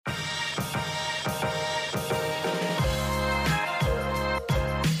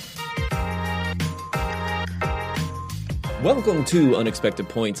Welcome to Unexpected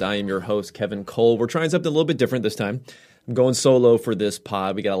Points. I am your host, Kevin Cole. We're trying something a little bit different this time. I'm going solo for this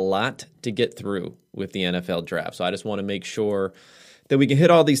pod. We got a lot to get through with the NFL draft, so I just want to make sure that we can hit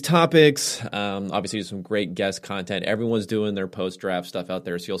all these topics. Obviously, there's some great guest content. Everyone's doing their post-draft stuff out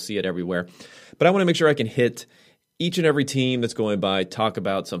there, so you'll see it everywhere. But I want to make sure I can hit each and every team that's going by, talk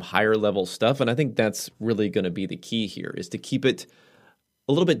about some higher-level stuff, and I think that's really going to be the key here, is to keep it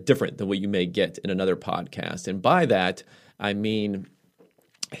a little bit different than what you may get in another podcast. And by that, I mean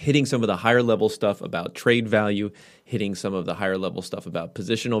hitting some of the higher level stuff about trade value, hitting some of the higher level stuff about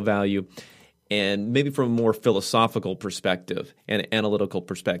positional value, and maybe from a more philosophical perspective and analytical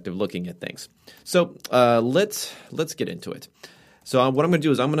perspective looking at things. So let's get into it. So what I'm going to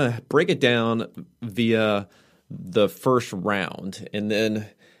do is I'm going to break it down via the first round, and then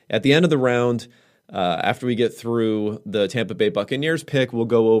at the end of the round, after we get through the Tampa Bay Buccaneers pick, we'll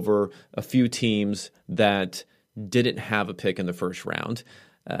go over a few teams that didn't have a pick in the first round.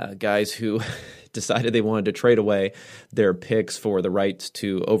 Guys who decided they wanted to trade away their picks for the rights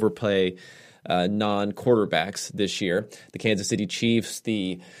to overplay non-quarterbacks this year. The Kansas City Chiefs,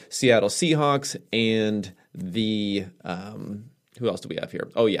 the Seattle Seahawks, and the who else do we have here?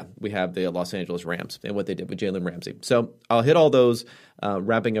 Oh, yeah, we have the Los Angeles Rams and what they did with Jalen Ramsey. So I'll hit all those,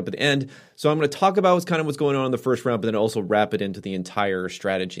 wrapping up at the end. So I'm going to talk about what's going on in the first round, but then also wrap it into the entire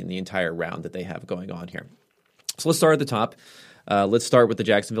strategy and the entire round that they have going on here. So let's start at the top. Let's start with the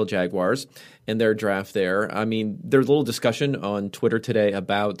Jacksonville Jaguars and their draft there. I mean, there's a little discussion on Twitter today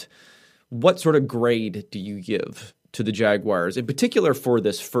about what sort of grade do you give to the Jaguars, in particular for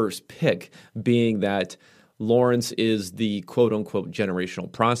this first pick, being that Lawrence is the quote-unquote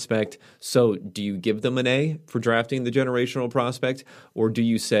generational prospect. So do you give them an A for drafting the generational prospect? Or do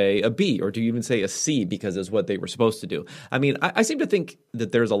you say a B? Or do you even say a C because it's what they were supposed to do? I mean, I seem to think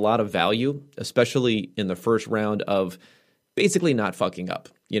that there's a lot of value, especially in the first round, of basically not fucking up,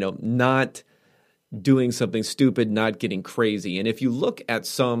 not doing something stupid, not getting crazy. And if you look at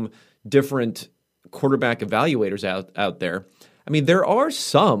some different quarterback evaluators out there, I mean, there are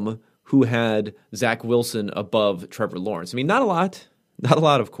some who had Zach Wilson above Trevor Lawrence. I mean, not a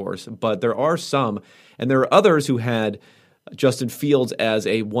lot, of course, but there are some. And there are others who had Justin Fields as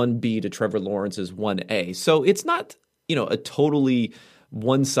a 1B to Trevor Lawrence's 1A. So it's not, a totally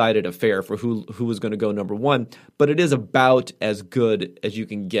one-sided affair for who was going to go number one, but it is about as good as you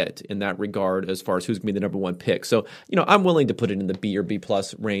can get in that regard as far as who's going to be the number one pick. So, I'm willing to put it in the B or B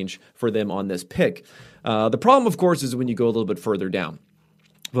plus range for them on this pick. The problem, of course, is when you go a little bit further down.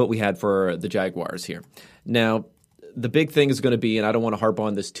 What we had for the Jaguars here. Now, the big thing is going to be, and I don't want to harp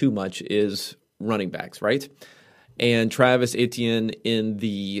on this too much, is running backs, right? And Travis Etienne in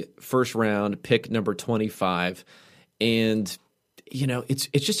the first round, pick number 25. And, it's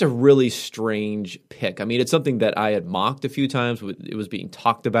just a really strange pick. I mean, it's something that I had mocked a few times. It was being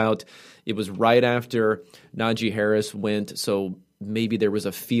talked about. It was right after Najee Harris went, so maybe there was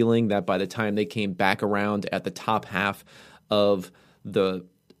a feeling that by the time they came back around at the top half of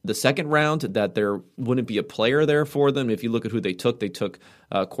the second round, that there wouldn't be a player there for them. If you look at who they took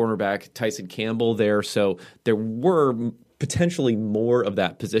cornerback Tyson Campbell there. So there were potentially more of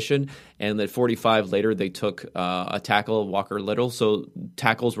that position. And at 45 later, they took a tackle, Walker Little. So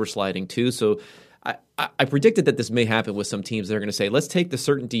tackles were sliding too. So I predicted that this may happen with some teams. They're going to say, let's take the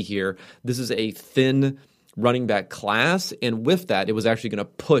certainty here. This is a thin running back class. And with that, it was actually going to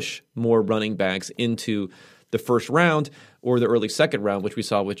push more running backs into the first round or the early second round, which we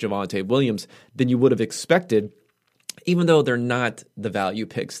saw with Javonte Williams, than you would have expected, even though they're not the value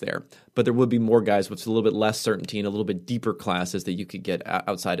picks there. But there would be more guys with a little bit less certainty and a little bit deeper classes that you could get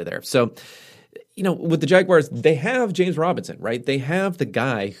outside of there. So, with the Jaguars, they have James Robinson, right? They have the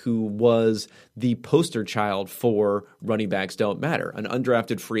guy who was the poster child for running backs don't matter. An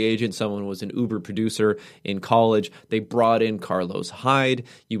undrafted free agent, someone who was an uber producer in college. They brought in Carlos Hyde.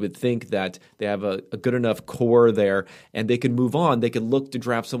 You would think that they have a good enough core there and they could move on. They could look to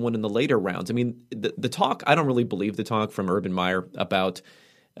draft someone in the later rounds. I mean, the talk, I don't really believe the talk from Urban Meyer about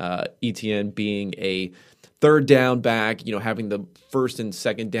Etienne being a third down back, having the first and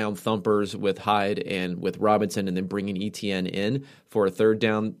second down thumpers with Hyde and with Robinson, and then bringing Etienne in for a third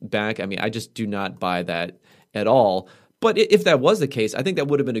down back. I mean, I just do not buy that at all. But if that was the case, I think that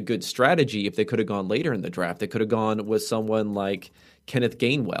would have been a good strategy if they could have gone later in the draft. They could have gone with someone like Kenneth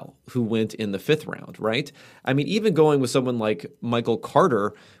Gainwell, who went in the 5th round, right? I mean, even going with someone like Michael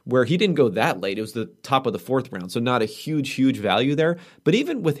Carter, where he didn't go that late. It was the top of the 4th round, so not a huge value there. But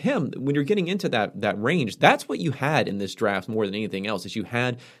even with him, when you're getting into that range, that's what you had in this draft more than anything else, is you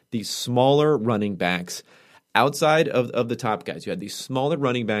had these smaller running backs outside of the top guys. You had these smaller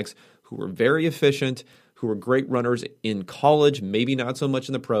running backs who were very efficient, who are great runners in college, maybe not so much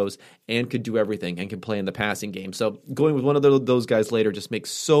in the pros, and could do everything and can play in the passing game. So going with one of those guys later just makes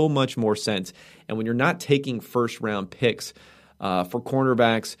so much more sense. And when you're not taking first-round picks for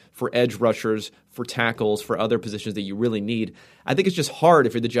cornerbacks, for edge rushers, for tackles, for other positions that you really need, I think it's just hard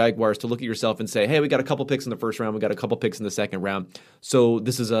if you're the Jaguars to look at yourself and say, hey, we got a couple picks in the first round, we got a couple picks in the second round, so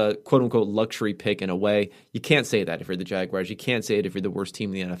this is a quote-unquote luxury pick in a way. You can't say that if you're the Jaguars. You can't say it if you're the worst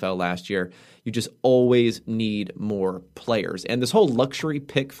team in the NFL last year. You just always need more players. And this whole luxury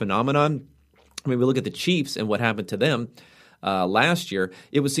pick phenomenon, I mean, we look at the Chiefs and what happened to them last year.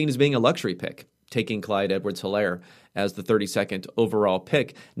 It was seen as being a luxury pick, taking Clyde Edwards-Helaire as the 32nd overall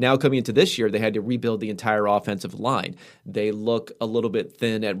pick. Now coming into this year, they had to rebuild the entire offensive line. They look a little bit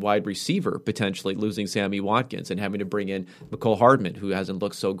thin at wide receiver, potentially losing Sammy Watkins and having to bring in Mecole Hardman, who hasn't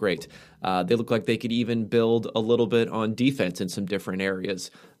looked so great. They look like they could even build a little bit on defense in some different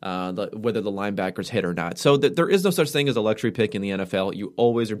areas, whether the linebackers hit or not. So there is no such thing as a luxury pick in the NFL. You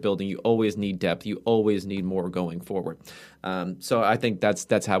always are building. You always need depth. You always need more going forward. So I think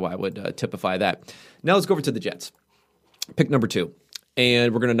that's how I would typify that. Now let's go over to the Jets. Pick number 2.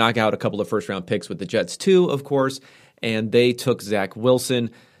 And we're going to knock out a couple of first-round picks with the Jets too, of course. And they took Zach Wilson.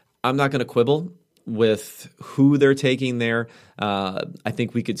 I'm not going to quibble with who they're taking there. I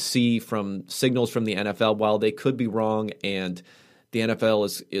think we could see from signals from the NFL, while they could be wrong and the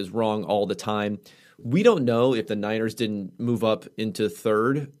NFL is wrong all the time, we don't know if the Niners didn't move up into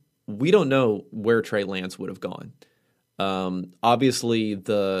third. We don't know where Trey Lance would have gone. Obviously,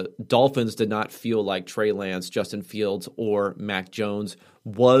 the Dolphins did not feel like Trey Lance, Justin Fields, or Mac Jones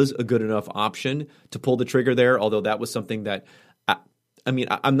was a good enough option to pull the trigger there, although that was something that,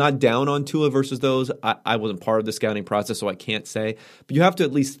 I'm not down on Tua versus those. I wasn't part of the scouting process, so I can't say. But you have to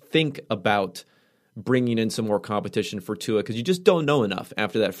at least think about bringing in some more competition for Tua because you just don't know enough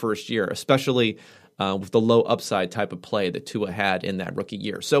after that first year, especially with the low upside type of play that Tua had in that rookie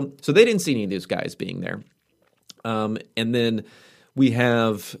year. So they didn't see any of these guys being there. And then we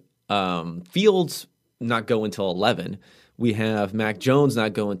have Fields not go until 11. We have Mac Jones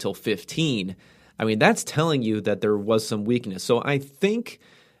not go until 15. I mean, that's telling you that there was some weakness. So I think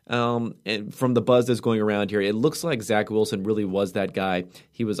and from the buzz that's going around here, it looks like Zach Wilson really was that guy.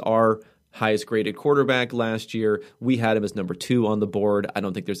 He was our highest graded quarterback last year. We had him as number 2 on the board. I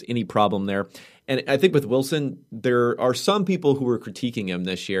don't think there's any problem there. And I think with Wilson, there are some people who were critiquing him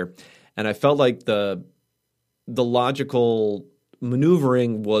this year. And I felt like the logical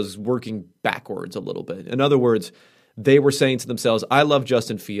maneuvering was working backwards a little bit. In other words, they were saying to themselves, I love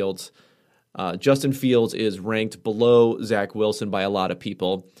Justin Fields. Justin Fields is ranked below Zach Wilson by a lot of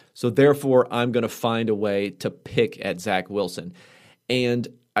people. So therefore, I'm going to find a way to pick at Zach Wilson. And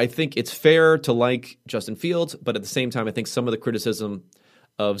I think it's fair to like Justin Fields, but at the same time, I think some of the criticism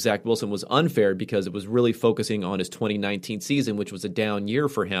of Zach Wilson was unfair because it was really focusing on his 2019 season, which was a down year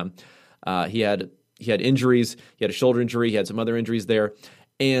for him. He had injuries. He had a shoulder injury. He had some other injuries there.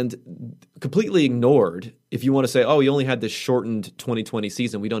 And completely ignored, if you want to say, oh, he only had this shortened 2020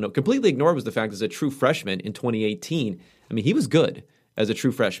 season, we don't know. Completely ignored was the fact as a true freshman in 2018. I mean, he was good as a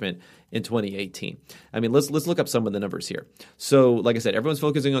true freshman in 2018. I mean, let's look up some of the numbers here. So, like I said, everyone's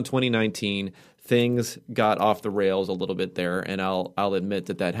focusing on 2019. Things got off the rails a little bit there, and I'll admit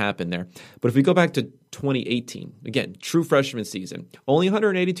that happened there. But if we go back to 2018, again, true freshman season, only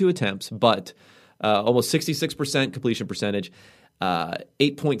 182 attempts, but almost 66% completion percentage,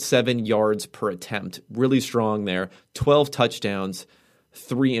 8.7 yards per attempt. Really strong there. 12 touchdowns,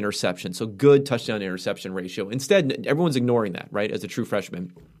 3 interceptions. So good touchdown-interception ratio. Instead, everyone's ignoring that, right, as a true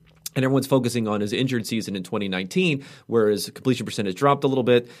freshman. And everyone's focusing on his injured season in 2019, where his completion percentage dropped a little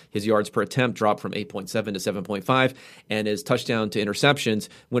bit. His yards per attempt dropped from 8.7 to 7.5. And his touchdown to interceptions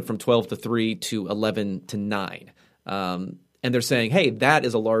went from 12 to 3 to 11 to 9. And they're saying, hey, that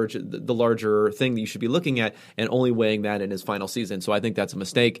is the larger thing that you should be looking at, and only weighing that in his final season. So I think that's a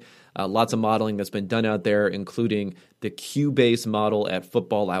mistake. Lots of modeling that's been done out there, including the Q-based model at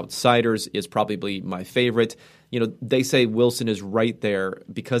Football Outsiders is probably my favorite. You know, they say Wilson is right there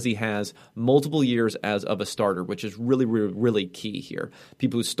because he has multiple years as of a starter, which is really, really, really key here.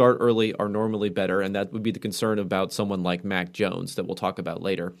 People who start early are normally better, and that would be the concern about someone like Mac Jones that we'll talk about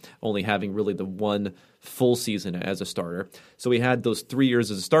later, only having really the one full season as a starter. So he had those 3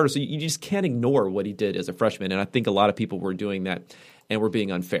 years as a starter, so you just can't ignore what he did as a freshman, and I think a lot of people were doing that and were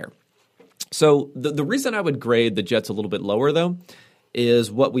being unfair. So the reason I would grade the Jets a little bit lower, though,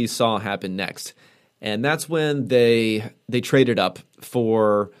 is what we saw happen next. And that's when they traded up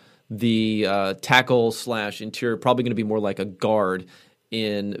for the tackle / interior, probably going to be more like a guard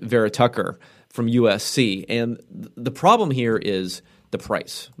in Vera Tucker from USC. And the problem here is the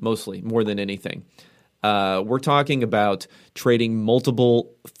price, mostly, more than anything. We're talking about trading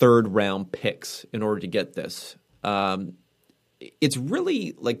multiple third-round picks in order to get this. It's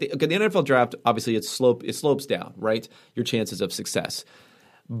really like the NFL draft, obviously it slopes down, right? Your chances of success.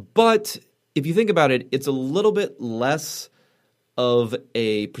 But if you think about it, it's a little bit less of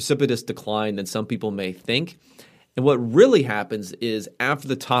a precipitous decline than some people may think. And what really happens is after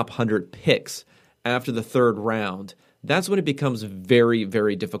the top 100 picks, after the third round, that's when it becomes very,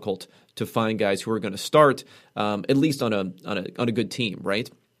 very difficult to find guys who are going to start, at least on a good team, right?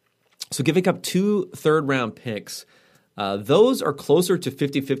 So giving up 2 third-round picks, those are closer to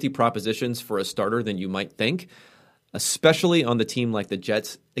 50-50 propositions for a starter than you might think, especially on the team like the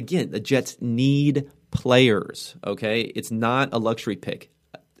Jets. Again, the Jets need players, okay? It's not a luxury pick.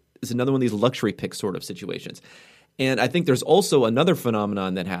 It's another one of these luxury pick sort of situations. And I think there's also another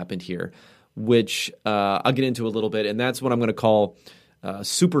phenomenon that happened here, which I'll get into a little bit, and that's what I'm going to call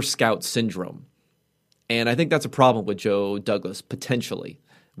super scout syndrome. And I think that's a problem with Joe Douglas, potentially.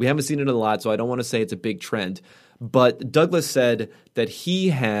 We haven't seen it a lot, so I don't want to say it's a big trend. But Douglas said that he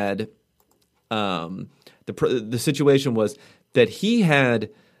had the situation was that he had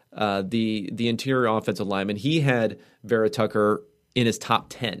the interior offensive lineman. He had Vera Tucker in his top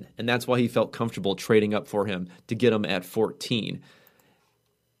 10, and that's why he felt comfortable trading up for him to get him at 14.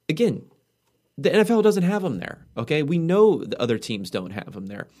 Again, the NFL doesn't have him there, okay? We know the other teams don't have him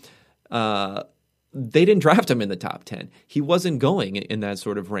there. They didn't draft him in the top 10. He wasn't going in that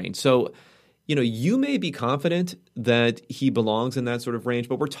sort of range. So, you may be confident that he belongs in that sort of range,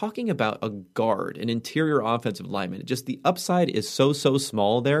 but we're talking about a guard, an interior offensive lineman. Just the upside is so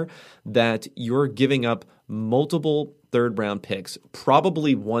small there that you're giving up multiple third-round picks,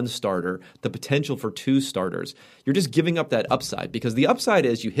 probably 1 starter, the potential for 2 starters. You're just giving up that upside because the upside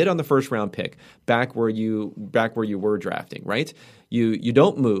is you hit on the first-round pick back where you were drafting, right? You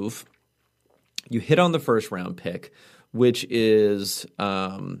don't move. You hit on the first-round pick, which is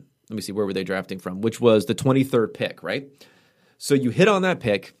let me see, where were they drafting from? Which was the 23rd pick, right? So you hit on that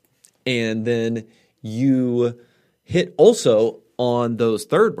pick, and then you hit also on those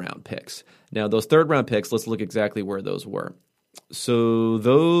third-round picks. Now, those third-round picks, let's look exactly where those were. So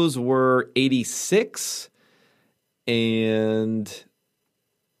those were 86 and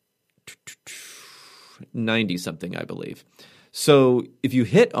 90-something, I believe. So if you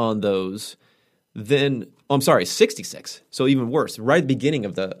hit on those, then 66. So even worse, right at the beginning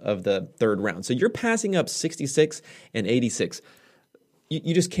of the third round. So you're passing up 66 and 86.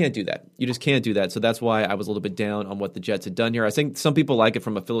 You just can't do that. You just can't do that. So that's why I was a little bit down on what the Jets had done here. I think some people like it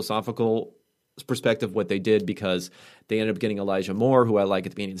from a philosophical perspective, what they did, because they ended up getting Elijah Moore, who I like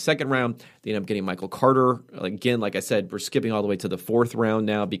at the beginning of the second round. They ended up getting Michael Carter. Again, like I said, we're skipping all the way to the 4th round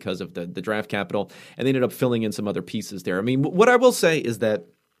now because of the draft capital. And they ended up filling in some other pieces there. I mean, what I will say is that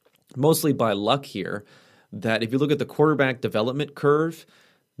mostly by luck here, that if you look at the quarterback development curve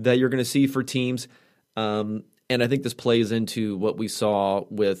that you're going to see for teams, and I think this plays into what we saw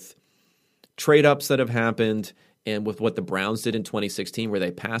with trade-ups that have happened and with what the Browns did in 2016, where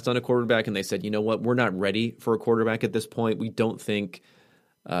they passed on a quarterback and they said, you know what, we're not ready for a quarterback at this point. We don't think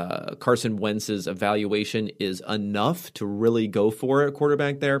Carson Wentz's evaluation is enough to really go for a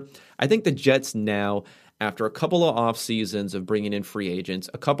quarterback there. I think the Jets now, after a couple of off seasons of bringing in free agents,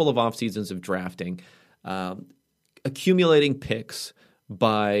 a couple of off seasons of drafting, accumulating picks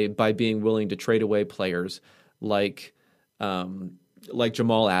by being willing to trade away players like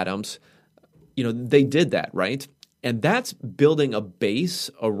Jamal Adams, they did that, right? And that's building a base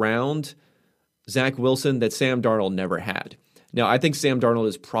around Zach Wilson that Sam Darnold never had. Now, I think Sam Darnold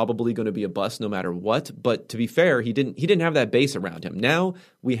is probably going to be a bust no matter what, but to be fair, he didn't have that base around him. Now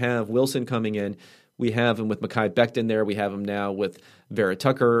we have Wilson coming in. We have him with Mekhi Becton there. We have him now with Vera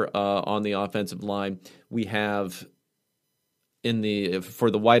Tucker on the offensive line. We have for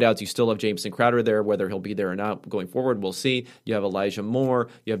the wideouts, you still have Jameson Crowder there. Whether he'll be there or not going forward, we'll see. You have Elijah Moore.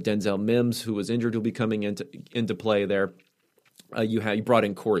 You have Denzel Mims, who was injured, who'll be coming into play there. You brought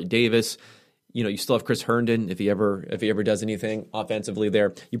in Corey Davis. You still have Chris Herndon if he ever does anything offensively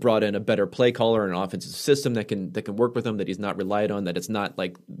there. You brought in a better play caller and an offensive system that can work with him, that he's not relied on, that it's not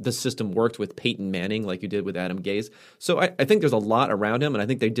like the system worked with Peyton Manning like you did with Adam Gase. So I think there's a lot around him, and I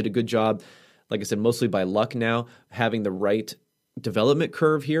think they did a good job, like I said, mostly by luck now, having the right development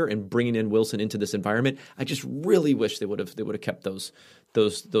curve here and bringing in Wilson into this environment. I just really wish they would have kept those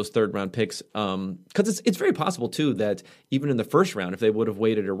third round picks, because it's very possible too that even in the first round, if they would have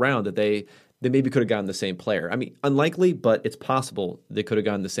waited around, that they maybe could have gotten the same player. I mean, unlikely, but it's possible they could have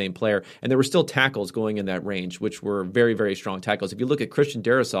gotten the same player. And there were still tackles going in that range, which were very, very strong tackles. If you look at Christian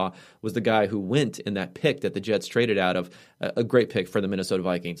Darrisaw, was the guy who went in that pick that the Jets traded out of, a great pick for the Minnesota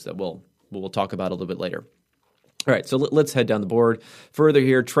Vikings that we'll we'll talk about a little bit later. All right, so let's head down the board further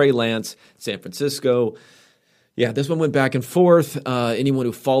here. Trey Lance, San Francisco. Yeah, this one went back and forth. Anyone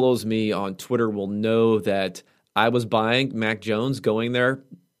who follows me on Twitter will know that I was buying Mac Jones going there,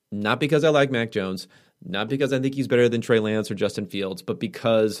 not because I like Mac Jones, not because I think he's better than Trey Lance or Justin Fields, but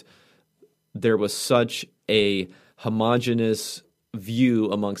because there was such a homogenous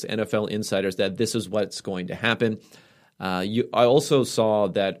view amongst NFL insiders that this is what's going to happen. I also saw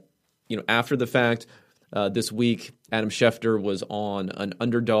that, after the fact, this week, Adam Schefter was on an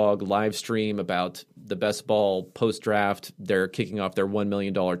Underdog live stream about the best ball post-draft. They're kicking off their $1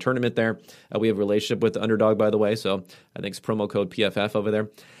 million tournament there. We have a relationship with the Underdog, by the way, so I think it's promo code PFF over there.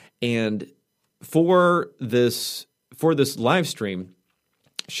 And for this live stream,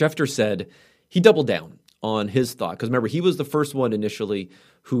 Schefter said he doubled down on his thought. Because remember, he was the first one initially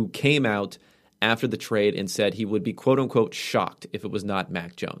who came out after the trade and said he would be quote-unquote shocked if it was not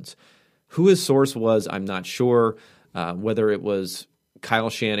Mac Jones. Who his source was, I'm not sure. Whether it was Kyle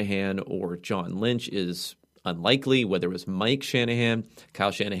Shanahan or John Lynch is unlikely. Whether it was Mike Shanahan,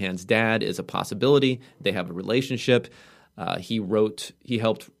 Kyle Shanahan's dad is a possibility. They have a relationship. He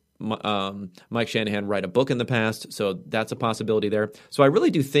helped Mike Shanahan write a book in the past, so that's a possibility there. So I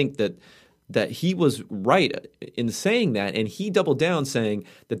really do think that he was right in saying that, and he doubled down saying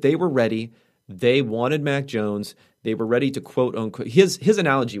that they were ready. They wanted Mac Jones. They were ready to quote unquote. His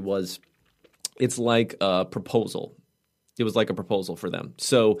analogy was, it's like a proposal. It was like a proposal for them.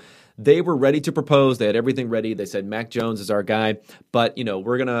 So they were ready to propose. They had everything ready. They said, Mac Jones is our guy, but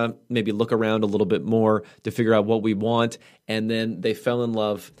we're going to maybe look around a little bit more to figure out what we want. And then they fell in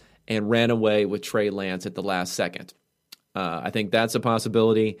love and ran away with Trey Lance at the last second. I think that's a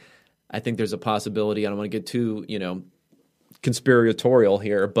possibility. I think there's a possibility. I don't want to get too, conspiratorial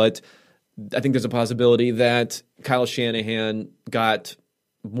here, but I think there's a possibility that Kyle Shanahan got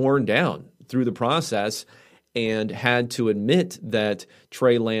worn down through the process and had to admit that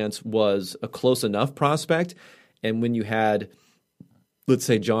Trey Lance was a close enough prospect. And when you had, let's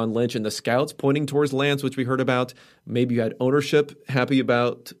say, John Lynch and the scouts pointing towards Lance, which we heard about, maybe you had ownership happy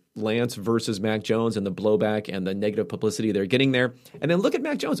about Lance versus Mac Jones and the blowback and the negative publicity they're getting there. And then look at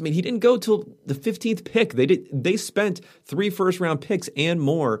Mac Jones. I mean, he didn't go till the 15th pick. They spent 3 first-round picks and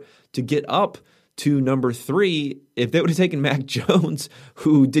more to get up to number 3. If they would have taken Mac Jones,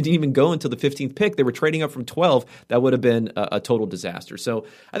 who didn't even go until the 15th pick, they were trading up from 12, that would have been a total disaster. So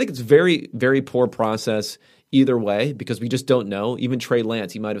I think it's very, very poor process either way, because we just don't know. Even Trey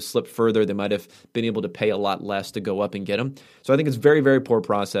Lance, he might have slipped further. They might have been able to pay a lot less to go up and get him. So I think it's very, very poor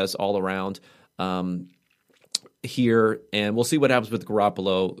process all around here. And we'll see what happens with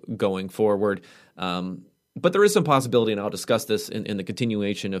Garoppolo going forward. But there is some possibility, and I'll discuss this in the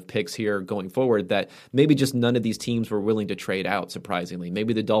continuation of picks here going forward, that maybe just none of these teams were willing to trade out, surprisingly.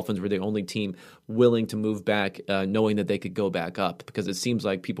 Maybe the Dolphins were the only team willing to move back, knowing that they could go back up, because it seems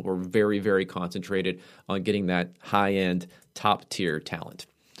like people were very, very concentrated on getting that high-end, top-tier talent.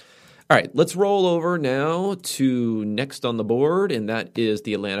 All right, let's roll over now to next on the board, and that is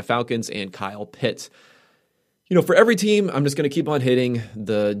the Atlanta Falcons and Kyle Pitts. For every team, I'm just going to keep on hitting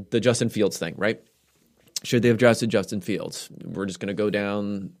the Justin Fields thing, right? Should they have drafted Justin Fields? We're just going to go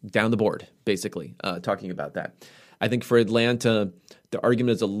down the board, basically, talking about that. I think for Atlanta, the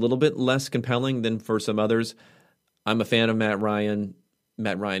argument is a little bit less compelling than for some others. I'm a fan of Matt Ryan.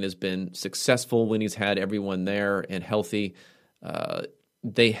 Matt Ryan has been successful when he's had everyone there and healthy.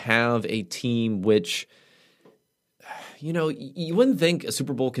 They have a team which, you wouldn't think a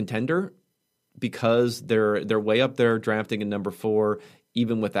Super Bowl contender, because they're way up there drafting in number 4,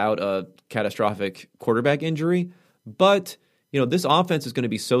 even without a catastrophic quarterback injury. But, this offense is going to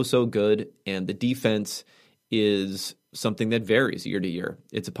be so good, and the defense is something that varies year to year.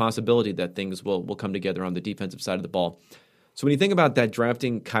 It's a possibility that things will come together on the defensive side of the ball. So when you think about that,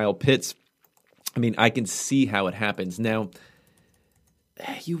 drafting Kyle Pitts, I can see how it happens. Now,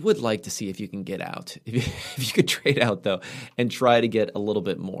 you would like to see if you can get out. If you could trade out, though, and try to get a little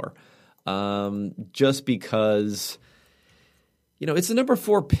bit more. Just because, it's the number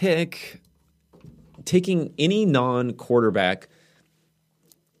 4 pick. Taking any non-quarterback,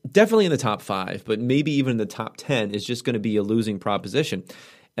 definitely in the top 5, but maybe even in the top 10, is just going to be a losing proposition.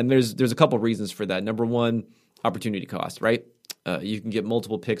 And there's a couple reasons for that. Number 1, opportunity cost, right? You can get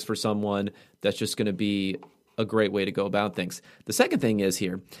multiple picks for someone. That's just going to be a great way to go about things. The second thing is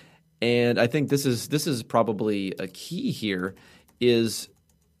here, and I think this is probably a key here, is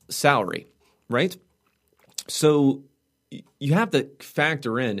salary, right? So you have to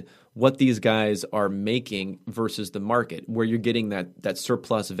factor in what these guys are making versus the market, where you're getting that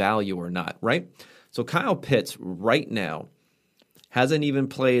surplus value or not, right? So Kyle Pitts right now hasn't even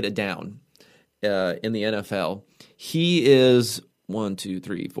played a down in the NFL. He is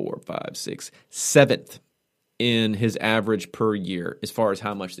 7th in his average per year as far as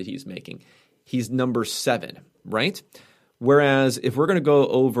how much that he's making. He's number 7, right? Whereas if we're going to go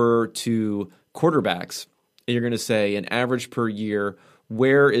over to quarterbacks, and you're going to say an average per year,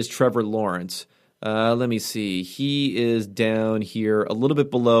 where is Trevor Lawrence? Let me see. He is down here a little bit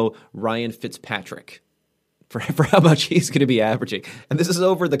below Ryan Fitzpatrick for how much he's going to be averaging. And this is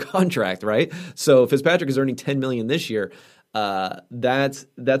over the contract, right? So Fitzpatrick is earning $10 million this year. That's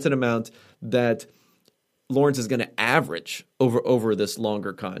an amount that Lawrence is going to average over this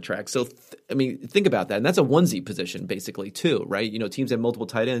longer contract. So, think about that. And that's a onesie position basically too, right? Teams have multiple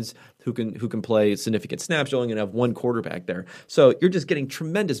tight ends who can play significant snaps. You're only going to have one quarterback there. So you're just getting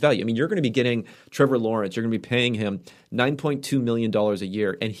tremendous value. You're going to be getting Trevor Lawrence. You're going to be paying him $9.2 million a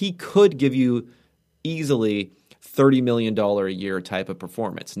year. And he could give you easily $30 million a year type of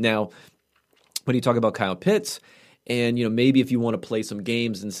performance. Now, when you talk about Kyle Pitts, and maybe if you want to play some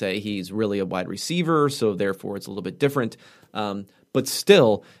games and say he's really a wide receiver, so therefore it's a little bit different. But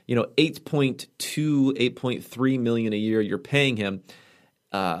still, 8.2, 8.3 million a year you're paying him.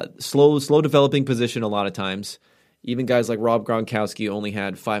 Slow developing position a lot of times. Even guys like Rob Gronkowski only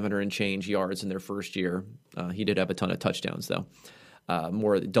had 500 and change yards in their first year. He did have a ton of touchdowns though,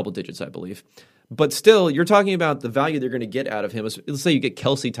 more double digits, I believe. But still, you're talking about the value they're going to get out of him. Let's say you get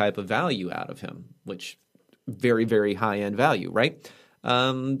Kelsey type of value out of him, which very, very high-end value, right?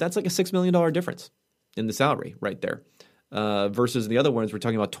 That's like a $6 million difference in the salary right there. Versus the other ones, we're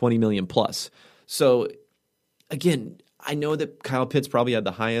talking about $20 million plus. So again, I know that Kyle Pitts probably had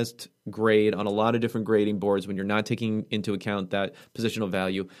the highest grade on a lot of different grading boards when you're not taking into account that positional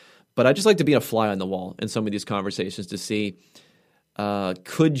value. But I just like to be a fly on the wall in some of these conversations to see,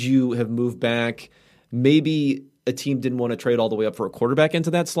 could you have moved back? Maybe a team didn't want to trade all the way up for a quarterback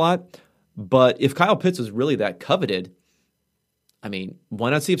into that slot. But if Kyle Pitts was really that coveted, why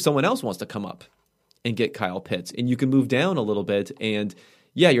not see if someone else wants to come up and get Kyle Pitts? And you can move down a little bit. And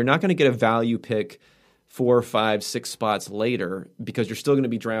yeah, you're not going to get a value pick 4, 5, 6 spots later because you're still going to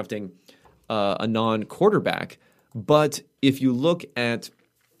be drafting a non-quarterback. But if you look at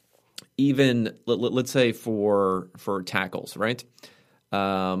even, let's say for tackles, right?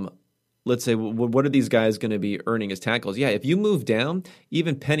 Let's say, what are these guys going to be earning as tackles? Yeah, if you move down,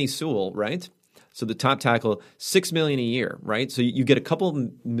 even Penei Sewell, right? So the top tackle, $6 million a year, right? So you get a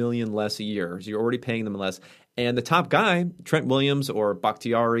couple million less a year. So you're already paying them less. And the top guy, Trent Williams or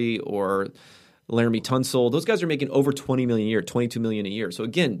Bakhtiari or Laramie Tunsil, those guys are making over $20 million a year, $22 million a year. So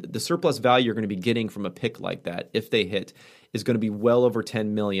again, the surplus value you're going to be getting from a pick like that, if they hit, is going to be well over $10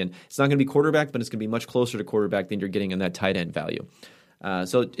 million. It's not going to be quarterback, but it's going to be much closer to quarterback than you're getting in that tight end value.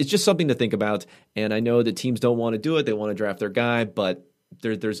 So it's just something to think about. And I know that teams don't want to do it. They want to draft their guy, but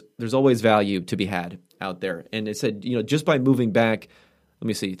there's always value to be had out there. And it said, just by moving back,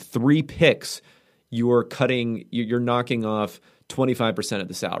 3 picks, you're knocking off 25% of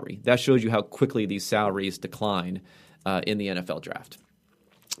the salary. That shows you how quickly these salaries decline in the NFL draft.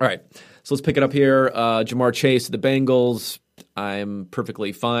 All right, so let's pick it up here. Ja'Marr Chase, the Bengals. I'm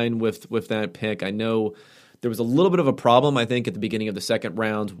perfectly fine with that pick. I know there was a little bit of a problem, I think, at the beginning of the second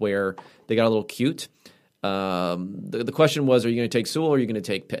round where they got a little cute. The question was, are you going to take Sewell or are you going to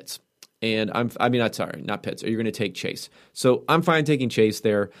take Pitts? And not Pitts. Are you going to take Chase? So I'm fine taking Chase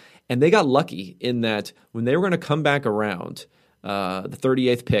there. And they got lucky in that when they were going to come back around, the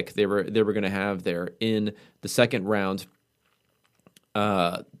 38th pick they were going to have there in the second round,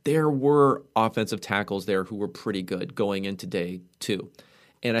 there were offensive tackles there who were pretty good going into day 2.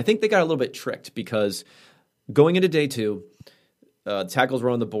 And I think they got a little bit tricked because going into day 2, tackles were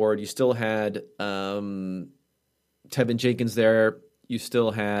on the board. You still had Tevin Jenkins there. You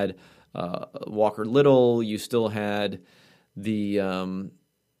still had Walker Little. You still had the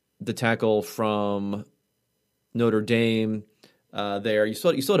tackle from Notre Dame there. You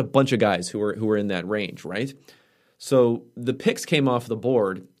still had a bunch of guys who were in that range, right? So the picks came off the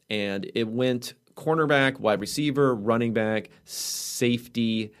board, and it went cornerback, wide receiver, running back,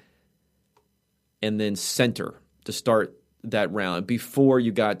 safety, and then center to start that round before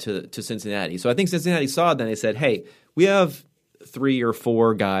you got to Cincinnati. So I think Cincinnati saw it, then they said, hey, we have 3 or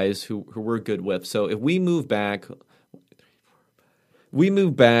 4 guys who we're good with. So if we move back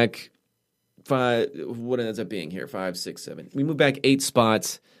 5, what ends up being here, 5, 6, 7. We move back 8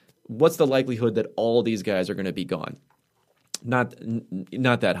 spots. What's the likelihood that all these guys are going to be gone? Not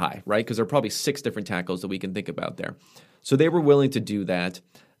that high, right? Because there are probably 6 different tackles that we can think about there. So they were willing to do that.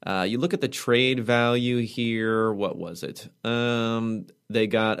 You look at the trade value here. What was it? They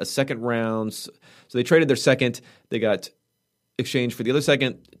got a second round. So they traded their second. They got exchange for the other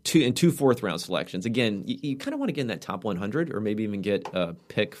second, two fourth-round selections. Again, you kind of want to get in that top 100 or maybe even get a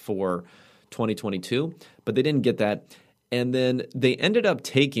pick for 2022, but they didn't get that. And then they ended up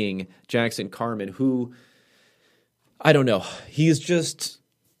taking Jackson Carman, who, I don't know, it's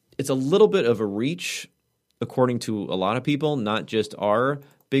a little bit of a reach, according to a lot of people, not just our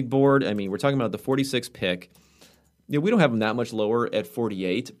big board. I mean, we're talking about the 46th pick. We don't have him that much lower at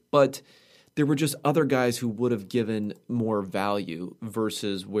 48, but there were just other guys who would have given more value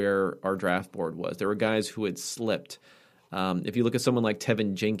versus where our draft board was. There were guys who had slipped. If you look at someone like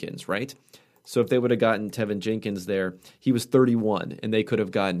Tevin Jenkins, right? So if they would have gotten Tevin Jenkins there, he was 31, and they could have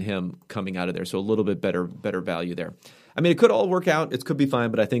gotten him coming out of there. So a little bit better value there. I mean, it could all work out. It could be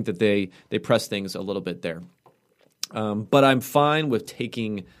fine, but I think that they press things a little bit there. But I'm fine with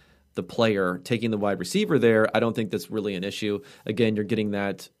taking the wide receiver there. I don't think that's really an issue. Again, you're getting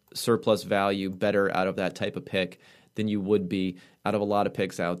that surplus value better out of that type of pick than you would be out of a lot of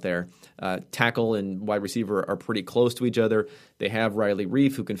picks out there. Tackle and wide receiver are pretty close to each other. They have Riley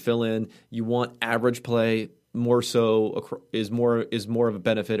Reiff who can fill in. You want average play more so is more of a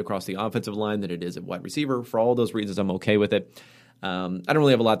benefit across the offensive line than it is at wide receiver. For all those reasons, I'm okay with it. I don't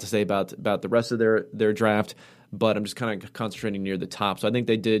really have a lot to say about the rest of their draft, but I'm just kind of concentrating near the top. So I think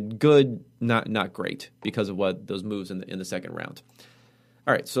they did good, not great, because of what those moves in the second round.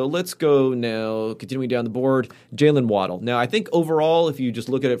 All right, so let's go now, continuing down the board, Jalen Waddle. Now, I think overall, if you just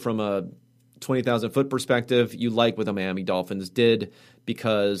look at it from a 20,000-foot perspective, you like what the Miami Dolphins did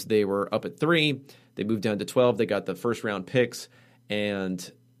because they were up at 3. They moved down to 12. They got the first-round picks and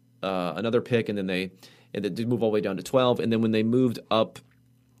another pick, and they did move all the way down to 12. And then when they moved up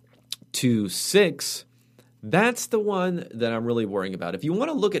to 6, that's the one that I'm really worrying about. If you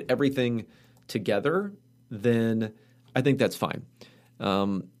want to look at everything together, then I think that's fine.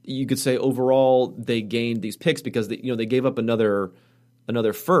 You could say overall they gained these picks because they gave up another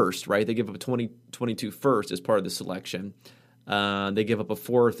first, right? They gave up a 2022 first as part of the selection. They gave up a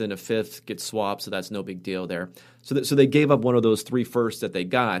 4th and a 5th, get swapped, so that's no big deal there. So they gave up one of those 3 firsts that they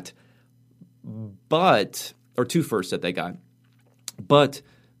got, or 2 firsts that they got. But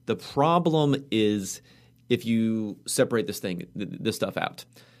the problem is if you separate this stuff out.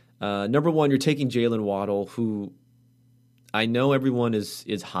 Number one, you're taking Jalen Waddle, who I know everyone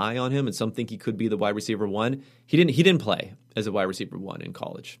is high on him, and some think he could be the wide receiver 1. He didn't play as a wide receiver 1 in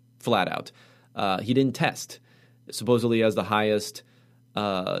college, flat out. He didn't test. Supposedly has the highest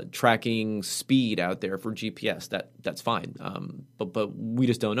tracking speed out there for GPS. That's fine, but we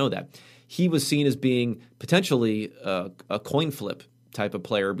just don't know that. He was seen as being potentially a coin flip type of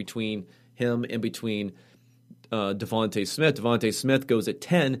player between him and between Devontae Smith. Devontae Smith goes at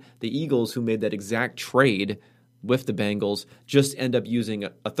 10. The Eagles, who made that exact trade with the Bengals, just end up using a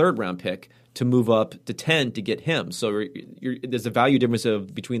 3rd-round pick to move up to 10 to get him. So there's a value difference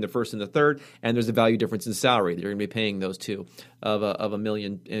between the 1st and the 3rd, and there's a value difference in salary that you're going to be paying those two of $1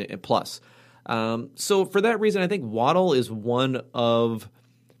 million plus. So for that reason, I think Waddle is one of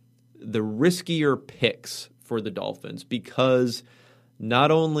the riskier picks for the Dolphins because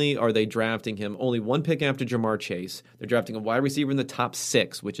not only are they drafting him only 1 pick after Jamar Chase, they're drafting a wide receiver in the top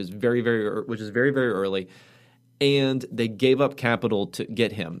 6, which is very, very early. And they gave up capital to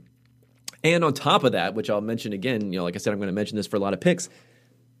get him. And on top of that, which I'll mention again, like I said, I'm going to mention this for a lot of picks,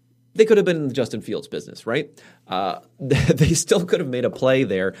 they could have been in the Justin Fields business, right? They still could have made a play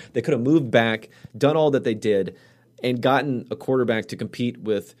there. They could have moved back, done all that they did, and gotten a quarterback to compete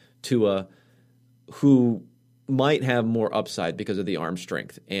with Tua, who might have more upside because of the arm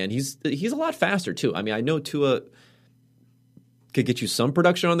strength. And he's a lot faster, too. I mean, I know Tua could get you some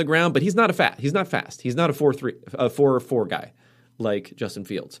production on the ground, but he's not fast. He's not a 4.4 guy like Justin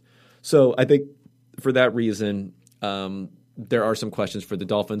Fields. So I think for that reason, there are some questions for the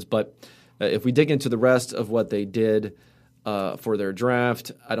Dolphins. But if we dig into the rest of what they did for their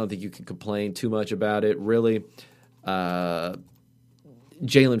draft, I don't think you can complain too much about it, really. Jalen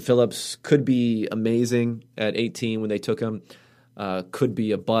Phillips could be amazing at 18 when they took him, could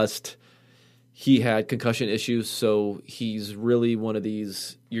be a bust. He had concussion issues, so he's really one of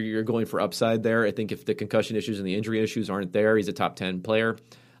these, you're going for upside there. I think if the concussion issues and the injury issues aren't there, he's a top 10 player.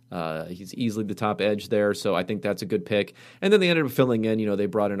 He's easily the top edge there, so I think that's a good pick. And then they ended up filling in, they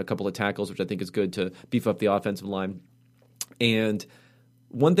brought in a couple of tackles, which I think is good to beef up the offensive line. And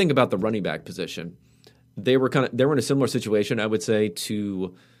one thing about the running back position, they were in a similar situation, I would say,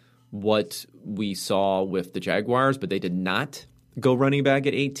 to what we saw with the Jaguars, but they did not go running back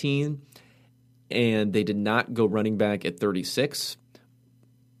at 18. And they did not go running back at 36.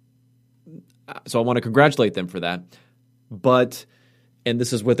 So I want to congratulate them for that. But and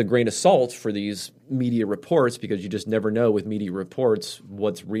this is with a grain of salt for these media reports, because you just never know with media reports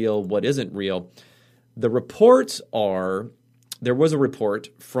what's real, what isn't real. The reports are, there was a report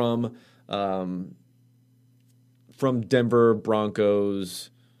from Denver Broncos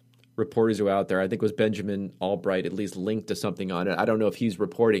reporters who are out there. I think it was Benjamin Albright, at least linked to something on it. I don't know if he's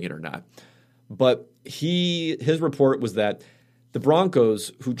reporting it or not. But his report was that the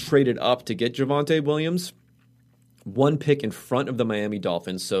Broncos, who traded up to get Javonte Williams, one pick in front of the Miami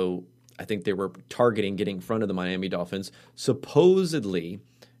Dolphins, so I think they were targeting getting in front of the Miami Dolphins, supposedly,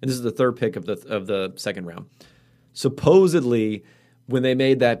 and this is the third pick of the second round, supposedly when they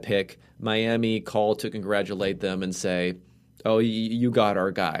made that pick, Miami called to congratulate them and say, oh, you got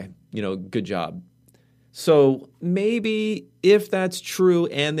our guy, good job. So maybe if that's true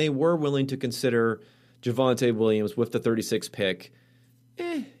and they were willing to consider Javonte Williams with the 36th pick,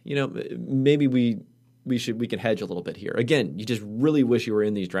 maybe we can hedge a little bit here. Again, you just really wish you were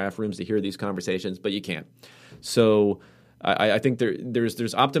in these draft rooms to hear these conversations, but you can't. So I think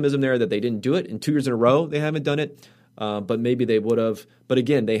there's optimism there that they didn't do it. In 2 years in a row, they haven't done it, but maybe they would have. But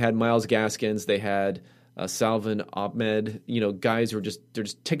again, they had Myles Gaskins, they had Salvon Ahmed, guys who they're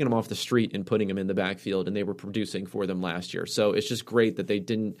just taking them off the street and putting them in the backfield, and they were producing for them last year. So it's just great that they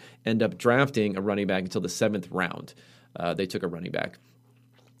didn't end up drafting a running back until the 7th round. They took a running back.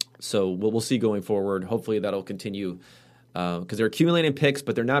 So we'll see going forward. Hopefully that'll continue because they're accumulating picks,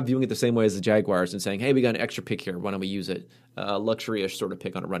 but they're not viewing it the same way as the Jaguars and saying, hey, we got an extra pick here. Why don't we use it? Luxury-ish sort of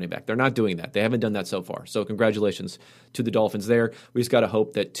pick on a running back. They're not doing that. They haven't done that so far. So congratulations to the Dolphins there. We just got to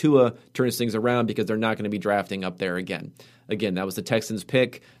hope that Tua turns things around because they're not going to be drafting up there again. Again, that was the Texans'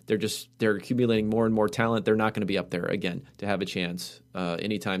 pick. They're accumulating more and more talent. They're not going to be up there again to have a chance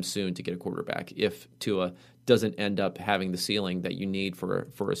anytime soon to get a quarterback if Tua doesn't end up having the ceiling that you need for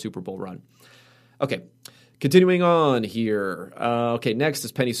a Super Bowl run. Okay, continuing on here. Next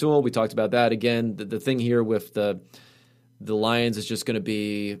is Penei Sewell. We talked about that again. The thing here with the Lions is just going to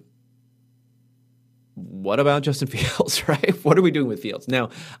be, what about Justin Fields, right? What are we doing with Fields? Now,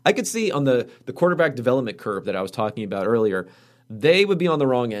 I could see on the quarterback development curve that I was talking about earlier, they would be on the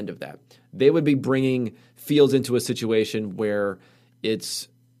wrong end of that. They would be bringing Fields into a situation where it's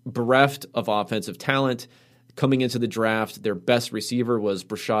bereft of offensive talent. Coming into the draft, their best receiver was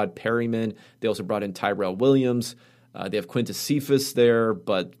Brashad Perryman. They also brought in Tyrell Williams. They have Quintus Cephas there,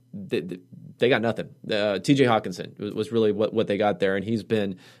 but they got nothing. T.J. Hawkinson was really what they got there, and he's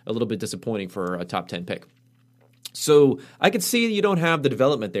been a little bit disappointing for a top 10 pick. So I could see you don't have the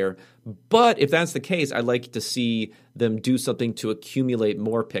development there, but if that's the case, I'd like to see them do something to accumulate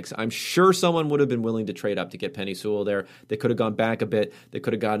more picks. I'm sure someone would have been willing to trade up to get Penei Sewell there. They could have gone back a bit. They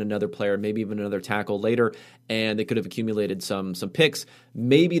could have gotten another player, maybe even another tackle later, and they could have accumulated some picks.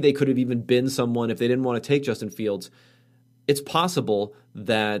 Maybe they could have even been someone, if they didn't want to take Justin Fields, it's possible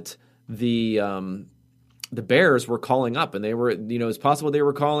that the Bears were calling up, and they were, it's possible they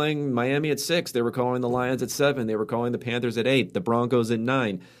were calling Miami at 6. They were calling the Lions at 7. They were calling the Panthers at 8, the Broncos at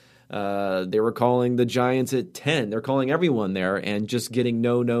 9. They were calling the Giants at 10. They're calling everyone there and just getting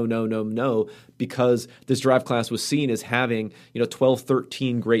no, because this draft class was seen as having, 12,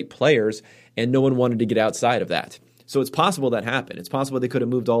 13 great players, and no one wanted to get outside of that. So it's possible that happened. It's possible they could have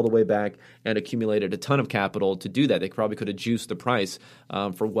moved all the way back and accumulated a ton of capital to do that. They probably could have juiced the price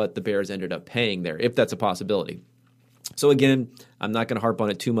for what the Bears ended up paying there, if that's a possibility. So again, I'm not going to harp on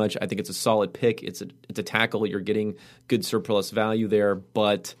it too much. I think it's a solid pick. It's a tackle. You're getting good surplus value there,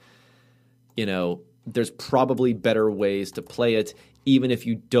 but there's probably better ways to play it, even if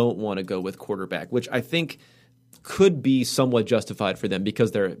you don't want to go with quarterback, which I think could be somewhat justified for them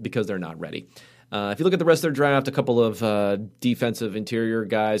because they're not ready. If you look at the rest of their draft, a couple of defensive interior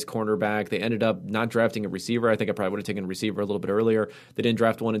guys, cornerback, they ended up not drafting a receiver. I think I probably would have taken a receiver a little bit earlier. They didn't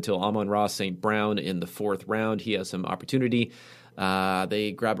draft one until Amon-Ra St. Brown in the 4th round. He has some opportunity.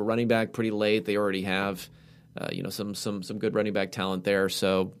 They grab a running back pretty late. They already have some good running back talent there.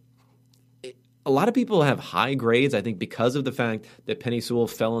 So a lot of people have high grades, I think, because of the fact that Penei Sewell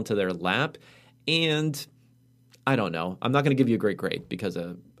fell into their lap. And I don't know. I'm not going to give you a great grade because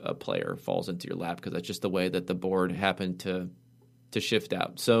a player falls into your lap, because that's just the way that the board happened to shift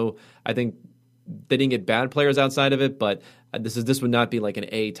out. So I think they didn't get bad players outside of it, but this would not be like an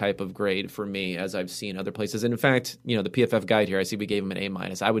A type of grade for me, as I've seen other places. And in fact, the PFF guide here, I see we gave him an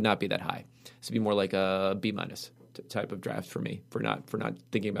A-. I would not be that high. This would be more like a B- type of draft for me for not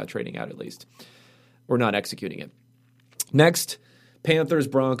thinking about trading out, at least, or not executing it. Next, Panthers,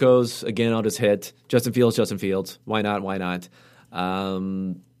 Broncos. Again, I'll just hit Justin Fields. Why not?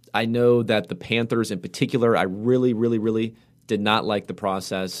 I know that the Panthers in particular, I really, really, really did not like the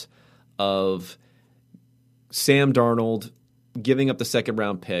process of Sam Darnold giving up the second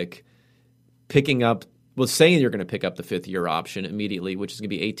round pick, saying you're going to pick up the 5th-year option immediately, which is going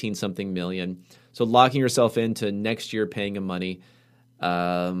to be 18-something million. So locking yourself into next year paying him money.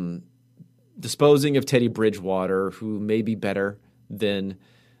 Disposing of Teddy Bridgewater, who may be better than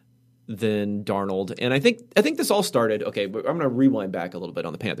Darnold. And I think this all started, okay, but I'm going to rewind back a little bit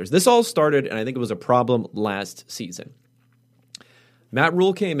on the Panthers. This all started, and I think it was a problem last season. Matt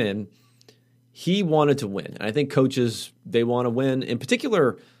Rule came in. He wanted to win. And I think coaches, they want to win. In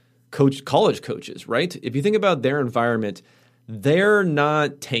particular, college coaches, right? If you think about their environment, they're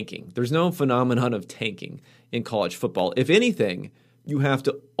not tanking. There's no phenomenon of tanking in college football. If anything, you have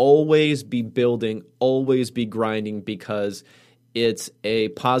to always be building, always be grinding, because it's a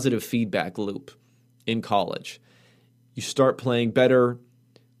positive feedback loop in college. You start playing better,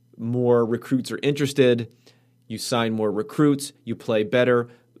 more recruits are interested, you sign more recruits, you play better,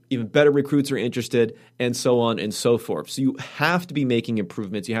 even better recruits are interested, and so on and so forth. So you have to be making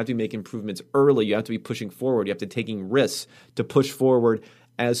improvements. You have to be making improvements early. You have to be pushing forward. You have to be taking risks to push forward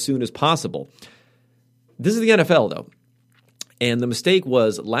as soon as possible. This is the NFL, though. And the mistake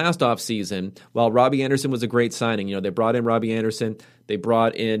was last offseason, while Robbie Anderson was a great signing, they brought in Robbie Anderson, they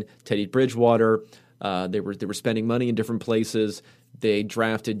brought in Teddy Bridgewater, they were spending money in different places. They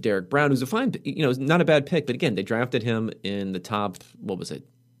drafted Derek Brown, who's a fine, not a bad pick, but again, they drafted him in the top,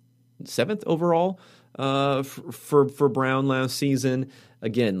 7th overall for Brown last season.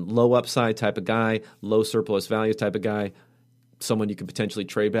 Again, low upside type of guy, low surplus value type of guy, someone you could potentially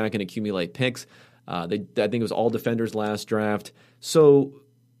trade back and accumulate picks. I think it was all defenders last draft. So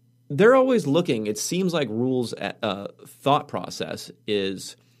they're always looking. It seems like Rule's thought process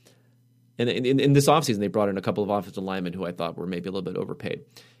is, and in this offseason, they brought in a couple of offensive linemen who I thought were maybe a little bit overpaid.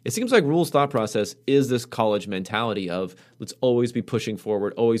 It seems like Rule's thought process is this college mentality of let's always be pushing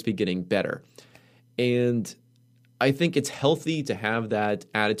forward, always be getting better. And I think it's healthy to have that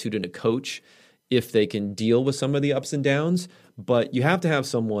attitude in a coach if they can deal with some of the ups and downs. But you have to have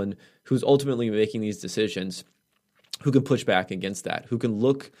someone who's ultimately making these decisions who can push back against that, who can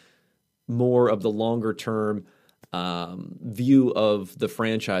look more of the longer term view of the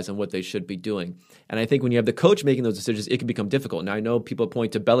franchise and what they should be doing. And I think when you have the coach making those decisions, it can become difficult. Now, I know people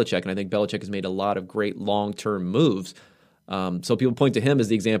point to Belichick, and I think Belichick has made a lot of great long-term moves. So people point to him as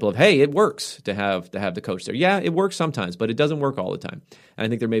the example of, hey, it works to have the coach there. Yeah, it works sometimes, but it doesn't work all the time. And I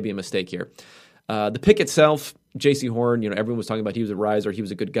think there may be a mistake here. The pick itself, J.C. Horn, everyone was talking about he was a riser, he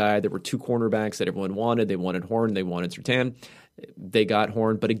was a good guy. There were 2 cornerbacks that everyone wanted. They wanted Horn, they wanted Surtain. They got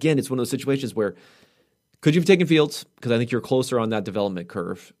Horn. But again, it's one of those situations where could you have taken Fields? Because I think you're closer on that development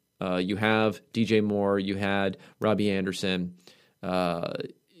curve. You have DJ Moore, you had Robbie Anderson,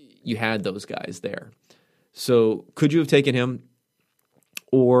 you had those guys there. So could you have taken him,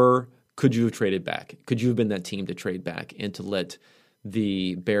 or could you have traded back? Could you have been that team to trade back and to let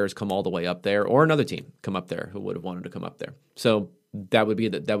the Bears come all the way up there, or another team come up there who would have wanted to come up there? So that would be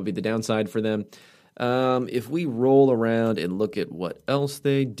the downside for them. If we roll around and look at what else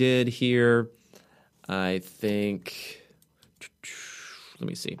they did here, I think, let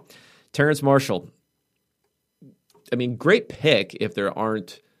me see. Terrence Marshall. I mean, great pick if there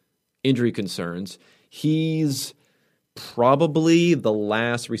aren't injury concerns. He's probably the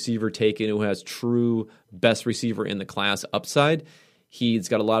last receiver taken who has true best receiver in the class upside. He's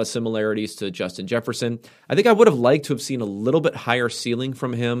got a lot of similarities to Justin Jefferson. I think I would have liked to have seen a little bit higher ceiling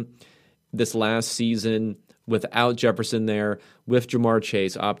from him this last season without Jefferson there, with Jamar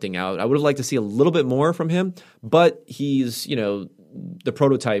Chase opting out. I would have liked to see a little bit more from him, but he's, the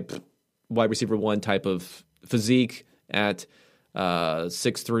prototype wide receiver 1 type of physique at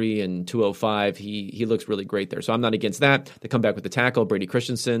 6'3" and 205. He looks really great there. So I'm not against that. They come back with the tackle, Brady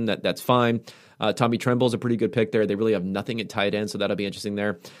Christensen. That's fine. Tommy Tremble's a pretty good pick there. They really have nothing at tight end, so that'll be interesting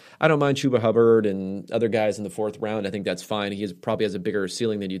there. I don't mind Chuba Hubbard and other guys in the 4th round. I think that's fine. He probably has a bigger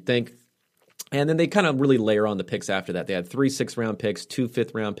ceiling than you'd think. And then they kind of really layer on the picks after that. They had 3 6th-round picks, 2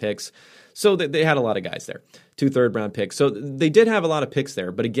 5th-round picks. So they had a lot of guys there. 2 3rd-round picks. So they did have a lot of picks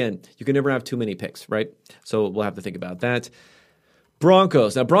there. But again, you can never have too many picks, right? So we'll have to think about that.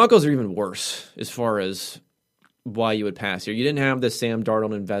 Broncos. Now, Broncos are even worse as far as why you would pass here. You didn't have the Sam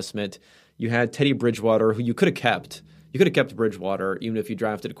Darnold investment. You had Teddy Bridgewater, who you could have kept. You could have kept Bridgewater, even if you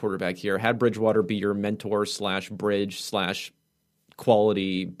drafted a quarterback here. Had Bridgewater be your mentor / bridge /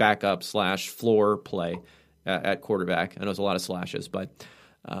 quality backup / floor play at quarterback. I know it's a lot of slashes, but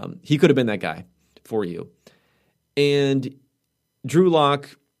he could have been that guy for you. And Drew Lock,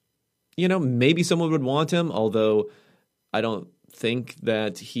 maybe someone would want him, although I don't think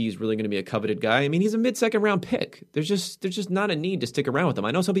that he's really going to be a coveted guy. I mean, he's a mid-second round pick. There's just not a need to stick around with him.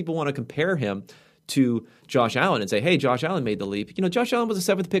 I know some people want to compare him to Josh Allen and say, hey, Josh Allen made the leap. Josh Allen was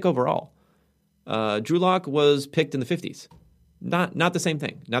a 7th pick overall. Drew Lock was picked in the 50s. Not the same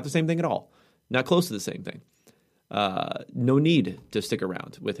thing. Not the same thing at all. Not close to the same thing. No need to stick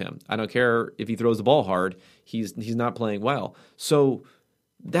around with him. I don't care if he throws the ball hard. He's not playing well. So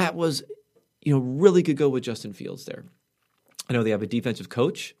that was, really could go with Justin Fields there. I know they have a defensive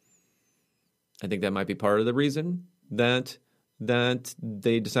coach. I think that might be part of the reason that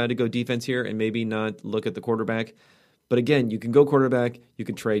they decided to go defense here and maybe not look at the quarterback. But again, you can go quarterback, you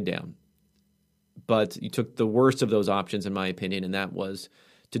can trade down. But you took the worst of those options, in my opinion, and that was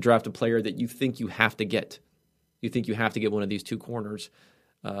to draft a player that you think you have to get. You think you have to get one of these 2 corners.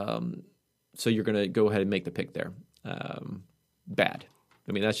 So you're going to go ahead and make the pick there. Bad.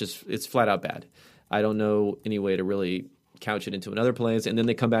 I mean, it's flat out bad. I don't know any way to really couch it into another place. And then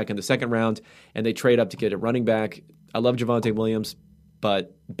they come back in the second round and they trade up to get a running back. I love Javonte Williams,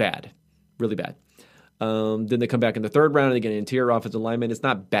 but bad. Really bad. Then they come back in the third round and they get an interior offensive lineman. It's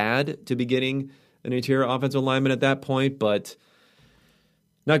not bad to be getting an interior offensive lineman at that point, but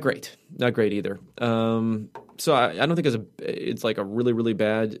not great. Not great either. So I don't think it's like a really, really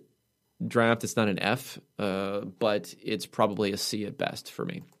bad draft. It's not an F, but it's probably a C at best for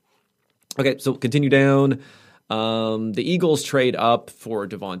me. Okay, so continue down. The Eagles trade up for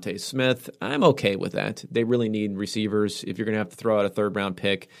Devontae Smith. I'm okay with that. They really need receivers. If you're going to have to throw out a third-round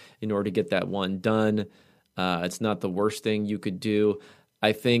pick in order to get that one done, it's not the worst thing you could do.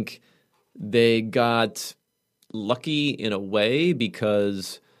 I think they got lucky in a way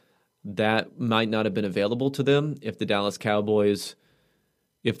because that might not have been available to them if the Dallas Cowboys,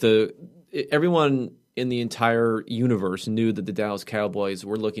 everyone in the entire universe knew that the Dallas Cowboys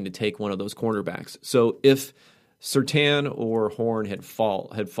were looking to take one of those cornerbacks. So if Surtain or Horn had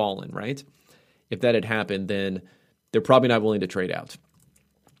fallen, right? If that had happened, then they're probably not willing to trade out.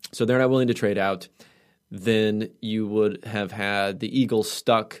 So they're not willing to trade out. Then you would have had the Eagles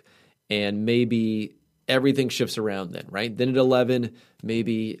stuck, and maybe everything shifts around then, right? Then at 11,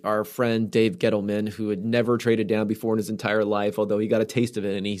 maybe our friend Dave Gettleman, who had never traded down before in his entire life, although he got a taste of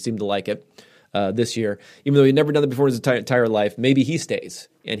it and he seemed to like it this year, even though he'd never done it before in his entire life, maybe he stays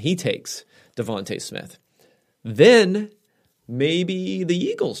and he takes Devontae Smith. Then maybe the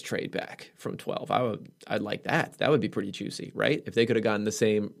Eagles trade back from 12. I'd like that. That would be pretty juicy, right? If they could have gotten the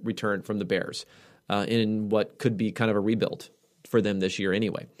same return from the Bears in what could be kind of a rebuild for them this year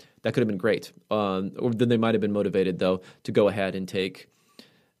anyway. That could have been great. Or then they might have been motivated, though, to go ahead and take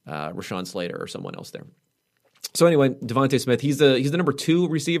Rashawn Slater or someone else there. So anyway, Devontae Smith, he's the number 2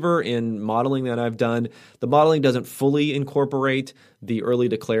 receiver in modeling that I've done. The modeling doesn't fully incorporate the early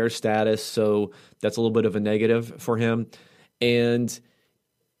declare status, so that's a little bit of a negative for him. And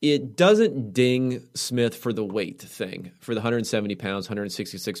it doesn't ding Smith for the weight thing, for the 170 pounds,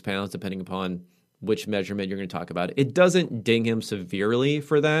 166 pounds, depending upon which measurement you're going to talk about. It doesn't ding him severely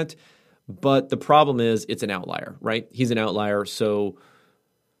for that, but the problem is it's an outlier, right? He's an outlier, so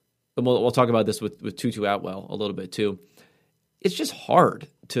we'll talk about this with Tutu Atwell a little bit too. It's just hard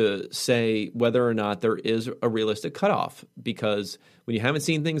to say whether or not there is a realistic cutoff because when you haven't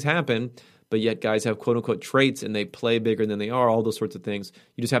seen things happen, but yet guys have quote-unquote traits and they play bigger than they are, all those sorts of things,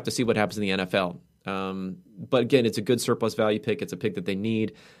 you just have to see what happens in the NFL. But again, it's a good surplus value pick. It's a pick that they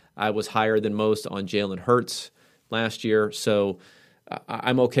need. I was higher than most on Jalen Hurts last year, so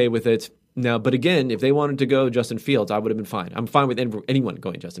I'm okay with it. Now, but again, if they wanted to go Justin Fields, I would have been fine. I'm fine with anyone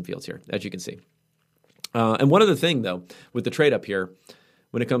going Justin Fields here, as you can see. And one other thing, though, with the trade up here,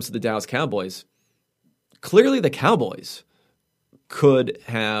 when it comes to the Dallas Cowboys, clearly the Cowboys could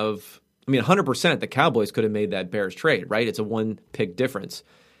have, 100% the Cowboys could have made that Bears trade, right? It's a 1-pick difference.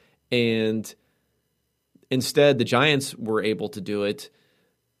 And instead, the Giants were able to do it.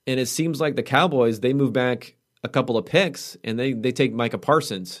 And it seems like the Cowboys, they move back a couple of picks, and they take Micah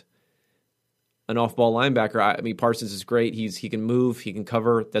Parsons, an off-ball linebacker. Parsons is great. He can move. He can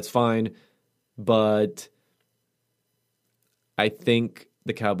cover. That's fine. But I think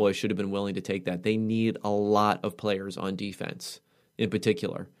the Cowboys should have been willing to take that. They need a lot of players on defense in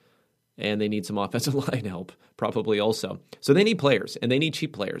particular. And they need some offensive line help probably also. So they need players, and they need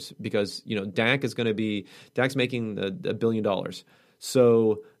cheap players because, Dak's making $1 billion.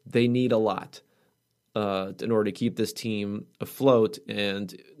 So they need a lot in order to keep this team afloat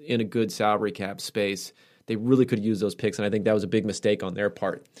and in a good salary cap space. They really could use those picks, and I think that was a big mistake on their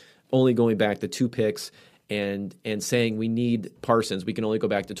part. Only going back to 2 picks and saying we need Parsons. We can only go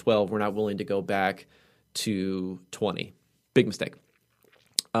back to 12. We're not willing to go back to 20. Big mistake.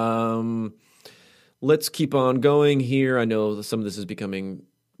 Let's keep on going here. I know some of this is becoming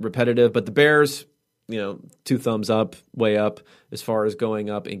repetitive, but the Bears, 2 thumbs up, way up as far as going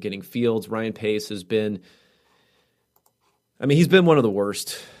up and getting Fields. Ryan Pace has been, he's been one of the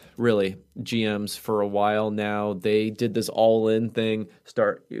worst, really, GMs for a while now. They did this all-in thing,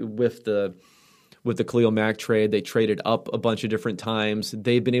 start with the Khalil Mack trade. They traded up a bunch of different times.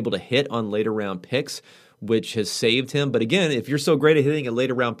 They've been able to hit on later round picks, which has saved him. But again, if you're so great at hitting at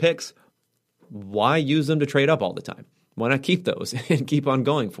later round picks, why use them to trade up all the time? Why not keep those and keep on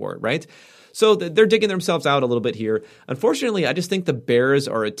going for it, right? So they're digging themselves out a little bit here. Unfortunately, I just think the Bears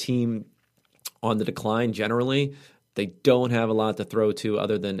are a team on the decline generally. They don't have a lot to throw to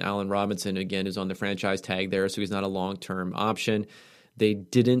other than Allen Robinson, again, who's on the franchise tag there, so he's not a long-term option. They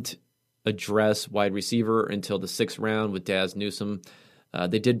didn't address wide receiver until the 6th round with Daz Newsome.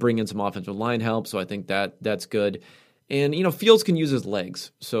 They did bring in some offensive line help, so I think that's good. And, Fields can use his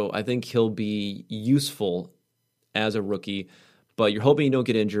legs, so I think he'll be useful as a rookie. But you're hoping you don't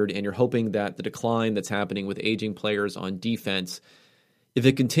get injured, and you're hoping that the decline that's happening with aging players on defense, if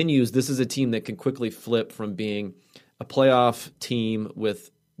it continues, this is a team that can quickly flip from being a playoff team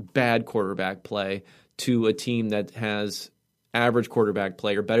with bad quarterback play to a team that has average quarterback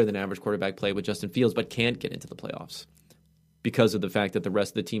play or better than average quarterback play with Justin Fields, but can't get into the playoffs because of the fact that the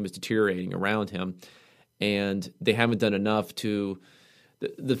rest of the team is deteriorating around him. And they haven't done enough to...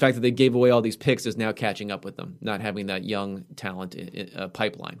 The fact that they gave away all these picks is now catching up with them, not having that young talent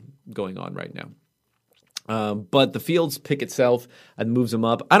pipeline going on right now. But the Fields pick itself moves them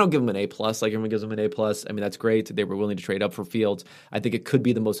up. I don't give them an A+, like everyone gives them an A+. That's great. They were willing to trade up for Fields. I think it could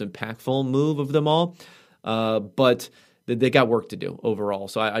be the most impactful move of them all. But they got work to do overall.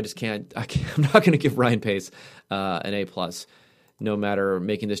 So I just can't. I'm not going to give Ryan Pace an A+, no matter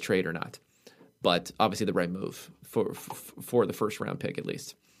making this trade or not. But obviously the right move for the first round pick at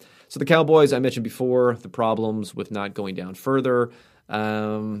least. So the Cowboys, I mentioned before, the problems with not going down further.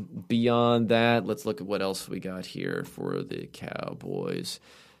 Beyond that, let's look at what else we got here for the Cowboys.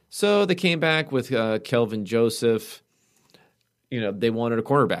 So they came back with Kelvin Joseph. They wanted a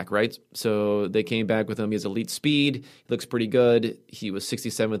cornerback, right? So they came back with him. He has elite speed. He looks pretty good. He was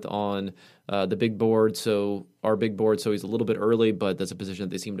 67th on the big board, so our big board, so he's a little bit early, but that's a position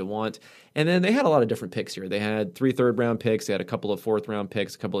that they seem to want. And then they had a lot of different picks here. They had 3 third-round picks. They had a couple of 4th-round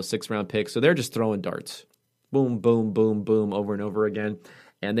picks, a couple of 6th-round picks. So they're just throwing darts. Boom, boom, boom, boom, over and over again.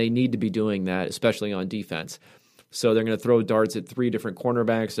 And they need to be doing that, especially on defense. So they're going to throw darts at 3 different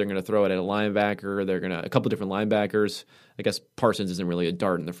cornerbacks. They're going to throw it at a linebacker. They're going to a couple different linebackers. I guess Parsons isn't really a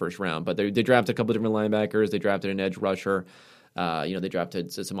dart in the first round, but they drafted a couple different linebackers. They drafted an edge rusher. They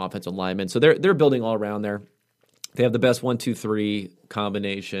drafted some offensive linemen. So they're building all around there. They have the best 1-2-3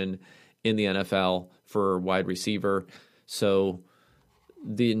 combination in the NFL for wide receiver. So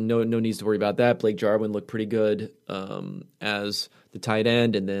no needs to worry about that. Blake Jarwin looked pretty good as the tight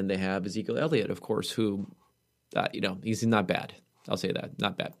end, and then they have Ezekiel Elliott, of course, who. He's not bad. I'll say that.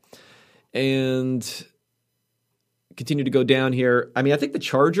 Not bad. And continue to go down here. I think the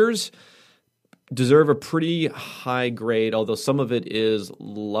Chargers deserve a pretty high grade, although some of it is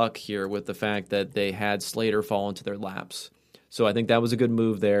luck here with the fact that they had Slater fall into their laps. So I think that was a good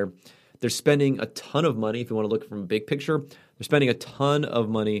move there. They're spending a ton of money. If you want to look from a big picture, they're spending a ton of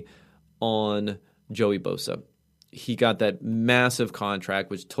money on Joey Bosa. He got that massive contract,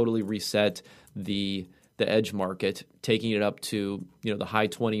 which totally reset the edge market, taking it up to the high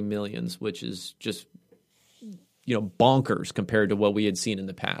 20 millions, which is just bonkers compared to what we had seen in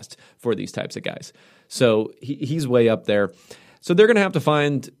the past for these types of guys. So he's way up there. So they're going to have to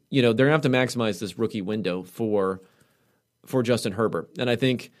find they're going to have to maximize this rookie window for Justin Herbert, and I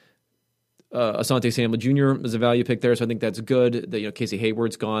think Asante Samuel Jr. is a value pick there, so I think that's good. Casey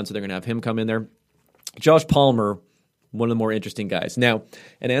Hayward's gone, so they're going to have him come in there. Josh Palmer, one of the more interesting guys. Now,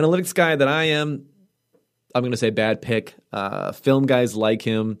 an analytics guy that I'm going to say bad pick. Film guys like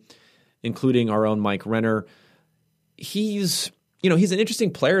him, including our own Mike Renner. He's an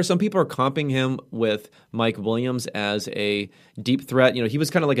interesting player. Some people are comping him with Mike Williams as a deep threat. He was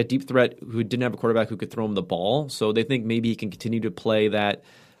kind of like a deep threat who didn't have a quarterback who could throw him the ball. So they think maybe he can continue to play that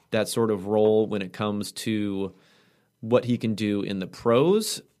sort of role when it comes to what he can do in the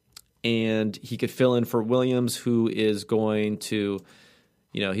pros. And he could fill in for Williams, who is going to...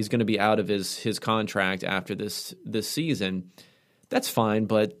 he's going to be out of his contract after this season. That's fine,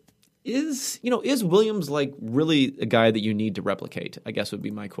 but is Williams like really a guy that you need to replicate? I guess would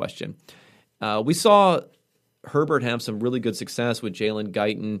be my question. We saw Herbert have some really good success with Jalen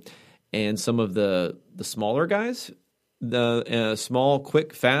Guyton and some of the smaller guys, the small,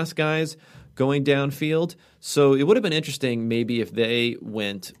 quick, fast guys going downfield. So it would have been interesting maybe if they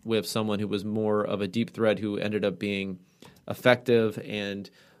went with someone who was more of a deep threat who ended up being effective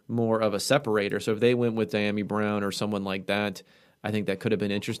and more of a separator. So if they went with Dyami Brown or someone like that, I think that could have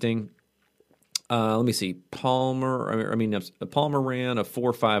been interesting. Let me see. Palmer ran a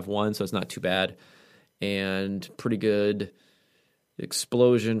 4.51, so it's not too bad. And pretty good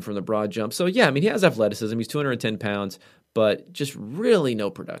explosion from the broad jump. So, yeah, I mean, he has athleticism. He's 210 pounds, but just really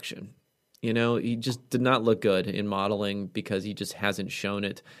no production. You know, he just did not look good in modeling because he just hasn't shown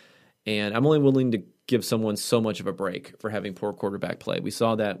it. And I'm only willing to give someone so much of a break for having poor quarterback play. We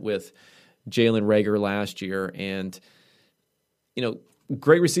saw that with Jalen Reagor last year. And, you know,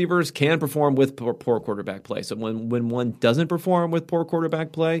 great receivers can perform with poor quarterback play. So when one doesn't perform with poor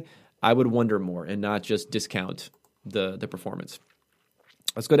quarterback play, I would wonder more and not just discount the performance.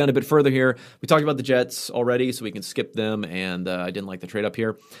 Let's go down a bit further here. We talked about the Jets already, so we can skip them, and I didn't like the trade up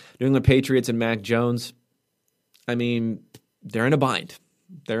here. New England Patriots and Mac Jones. I mean, they're in a bind.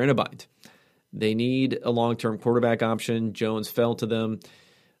 They need a long-term quarterback option. Jones fell to them.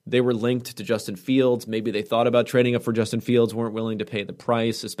 They were linked to Justin Fields. Maybe they thought about trading up for Justin Fields, weren't willing to pay the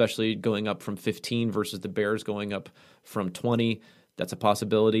price, especially going up from 15 versus the Bears going up from 20. That's a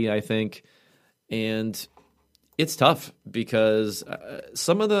possibility, I think. And it's tough because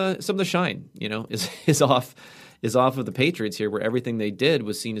some of the shine, you know, is off of the Patriots here, where everything they did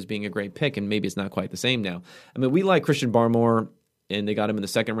was seen as being a great pick, and maybe it's not quite the same now. I mean, we like Christian Barmore, and they got him in the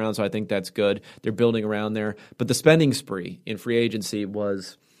second round, so I think that's good. They're building around there. But the spending spree in free agency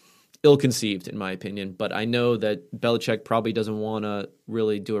was ill-conceived, in my opinion. But I know that Belichick probably doesn't want to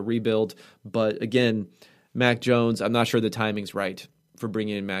really do a rebuild. But again, Mac Jones, I'm not sure the timing's right for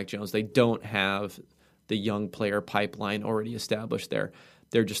bringing in Mac Jones. They don't have the young player pipeline already established there.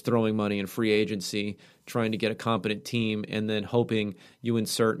 They're just throwing money in free agency, trying to get a competent team, and then hoping you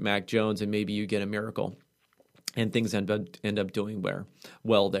insert Mac Jones and maybe you get a miracle. And things end up doing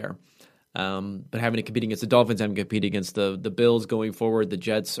well there. But having to compete against the Dolphins, having to compete against the Bills going forward, the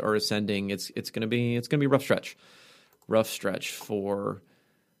Jets are ascending. It's gonna be a rough stretch for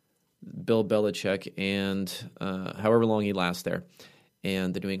Bill Belichick and however long he lasts there,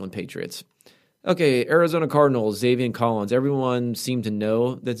 and the New England Patriots. Okay, Arizona Cardinals, Zaven Collins. Everyone seemed to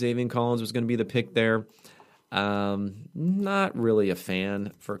know that Zaven Collins was going to be the pick there. Not really a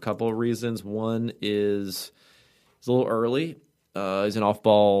fan for a couple of reasons. One is it's a little early. He's an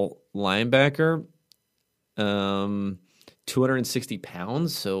off-ball linebacker, 260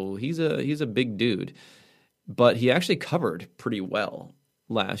 pounds, so he's a big dude. But he actually covered pretty well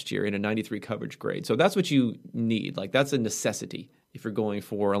last year in a 93 coverage grade. So that's what you need. Like, that's a necessity if you're going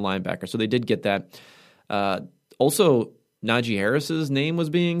for a linebacker. So they did get that. Also, Najee Harris's name was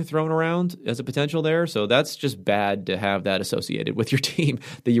being thrown around as a potential there. So that's just bad to have that associated with your team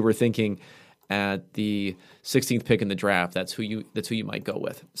that you were thinking at the 16th pick in the draft. That's who you might go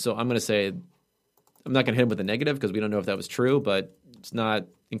with. So I'm going to say, I'm not going to hit him with a negative because we don't know if that was true, but it's not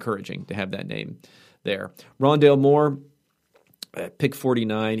encouraging to have that name there. Rondale Moore, pick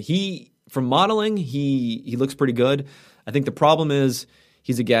 49. From modeling, he looks pretty good. I think the problem is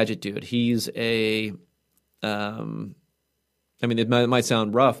he's a gadget dude. He's it might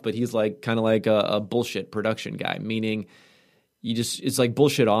sound rough, but he's kind of like a bullshit production guy, meaning it's like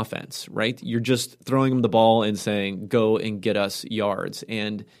bullshit offense, right? You're just throwing him the ball and saying, go and get us yards.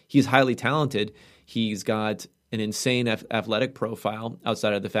 And he's highly talented. He's got an insane athletic profile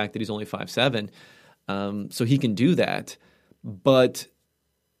outside of the fact that he's only 5'7". So he can do that. But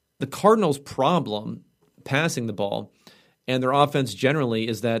the Cardinals' problem passing the ball and their offense generally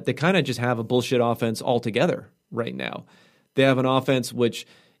is that they kind of just have a bullshit offense altogether right now. They have an offense which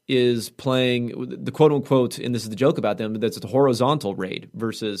is playing the quote-unquote, and this is the joke about them, that's a horizontal raid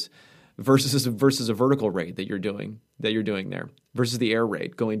versus a vertical raid that you're doing there versus the air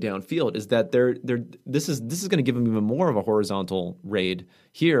raid going downfield. Is that this is going to give them even more of a horizontal raid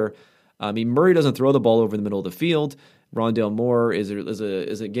here. I mean, Murray doesn't throw the ball over the middle of the field. Rondale Moore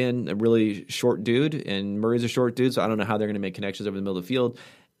is again a really short dude, and Murray's a short dude, so I don't know how they're going to make connections over the middle of the field.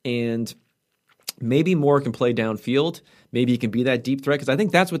 And maybe Moore can play downfield. Maybe he can be that deep threat, because I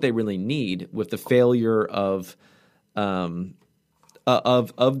think that's what they really need with the failure of the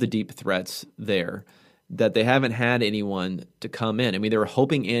deep threats there, that they haven't had anyone to come in. I mean, they were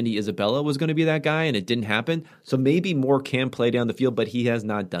hoping Andy Isabella was going to be that guy, and it didn't happen. So maybe Moore can play down the field, but he has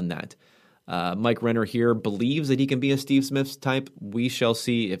not done that. Mike Renner here believes that he can be a Steve Smith type. We shall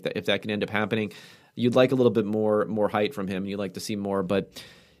see if that can end up happening. You'd like a little bit more height from him. You'd like to see more, but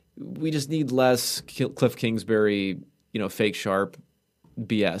we just need less Cliff Kingsbury, fake sharp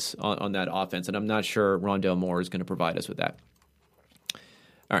BS on that offense, and I'm not sure Rondale Moore is going to provide us with that.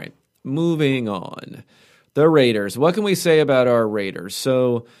 All right, moving on. The Raiders. What can we say about our Raiders?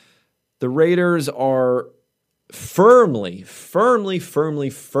 So the Raiders are firmly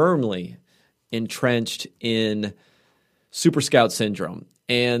entrenched in Super Scout syndrome.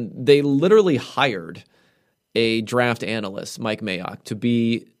 And they literally hired a draft analyst, Mike Mayock, to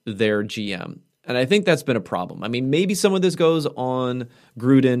be their GM. And I think that's been a problem. I mean, maybe some of this goes on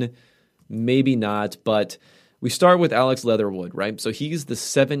Gruden, maybe not, but we start with Alex Leatherwood, right? So he's the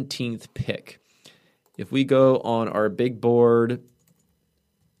 17th pick. If we go on our big board,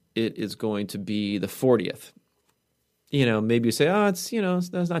 it is going to be the 40th. Maybe you say, that's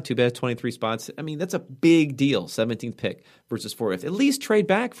not too bad, 23 spots. I mean, that's a big deal, 17th pick versus 40th. At least trade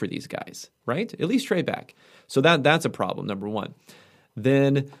back for these guys, right? At least trade back. So that's a problem, number one.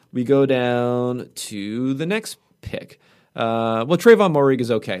 Then we go down to the next pick. Trayvon Moehrig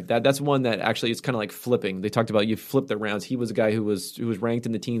is okay. That's one that actually is kind of like flipping. They talked about you flip the rounds. He was a guy who was ranked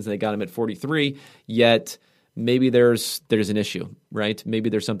in the teens, and they got him at 43, yet maybe there's an issue, right? Maybe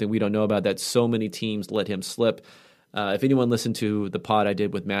there's something we don't know about that so many teams let him slip. If anyone listened to the pod I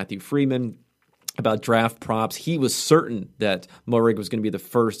did with Matthew Freeman about draft props, he was certain that Moehrig was going to be the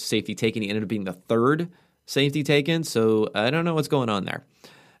first safety taken. He ended up being the third safety taken. So I don't know what's going on there.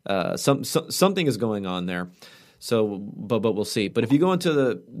 Something is going on there. So, but we'll see. But if you go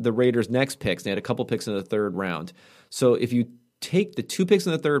into the Raiders' next picks, they had a couple picks in the third round. So if you take the two picks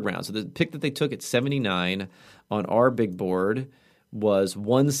in the third round, so the pick that they took at 79 on our big board was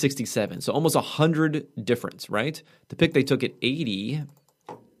 167. So almost 100 difference, right? The pick they took at 80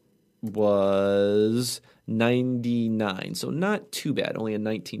 was 99. So not too bad, only a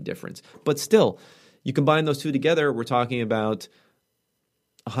 19 difference. But still, you combine those two together, we're talking about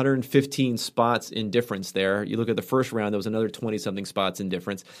 115 spots in difference there. You look at the first round, there was another 20-something spots in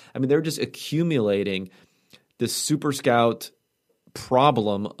difference. I mean, they're just accumulating this Super Scout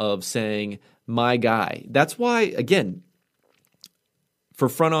problem of saying, my guy. That's why, again, for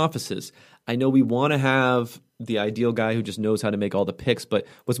front offices, I know we want to have the ideal guy who just knows how to make all the picks, but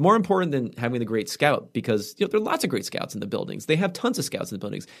what's more important than having the great scout, because there are lots of great scouts in the buildings, they have tons of scouts in the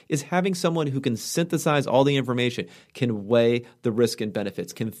buildings, is having someone who can synthesize all the information, can weigh the risk and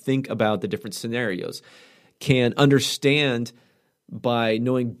benefits, can think about the different scenarios, can understand by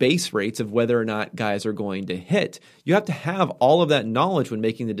knowing base rates of whether or not guys are going to hit. You have to have all of that knowledge when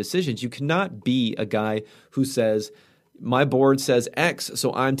making the decisions. You cannot be a guy who says, my board says X,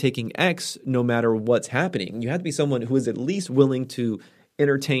 so I'm taking X no matter what's happening. You have to be someone who is at least willing to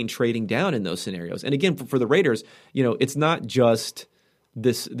entertain trading down in those scenarios. And again, for the Raiders, it's not just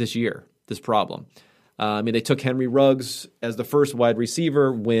this year, this problem. They took Henry Ruggs as the first wide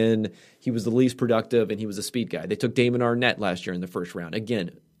receiver when he was the least productive and he was a speed guy. They took Damon Arnett last year in the first round.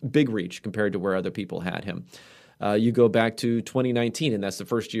 Again, big reach compared to where other people had him. You go back to 2019, and that's the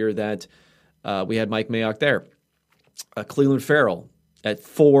first year that we had Mike Mayock there. Cleveland Farrell at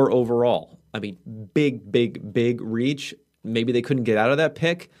 4 overall. I mean, big reach. Maybe they couldn't get out of that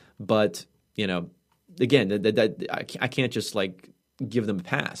pick, but again, I can't just give them a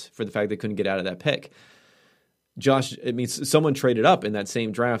pass for the fact they couldn't get out of that pick. Someone traded up in that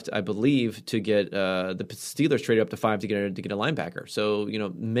same draft, I believe, to get the Steelers traded up to 5 to get a linebacker. So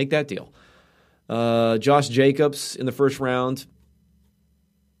make that deal. Josh Jacobs in the first round,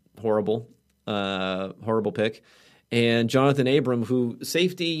 horrible pick. And Jonathan Abram, who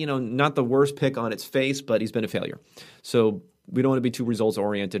safety, not the worst pick on its face, but he's been a failure. So we don't want to be too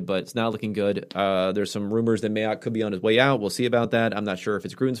results-oriented, but it's not looking good. There's some rumors that Mayock could be on his way out. We'll see about that. I'm not sure if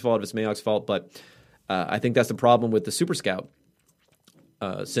it's Gruden's fault, if it's Mayock's fault, but I think that's the problem with the Super Scout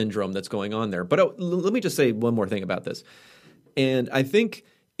syndrome that's going on there. But let me just say one more thing about this. And I think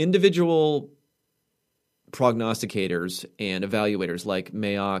individual prognosticators and evaluators like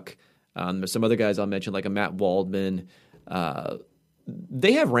Mayock, there's some other guys I'll mention, like a Matt Waldman.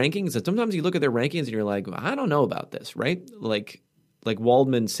 They have rankings, and sometimes you look at their rankings and you're like, I don't know about this, right? Like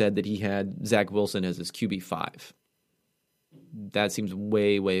Waldman said that he had Zach Wilson as his QB5. That seems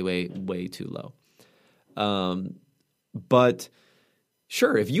way too low. But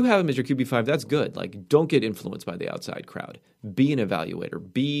sure, if you have him as your QB5, that's good. Don't get influenced by the outside crowd. Be an evaluator.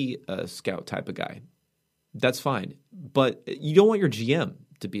 Be a scout type of guy. That's fine. But you don't want your GM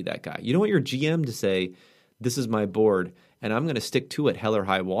to be that guy. You don't want your GM to say, this is my board, and I'm going to stick to it hell or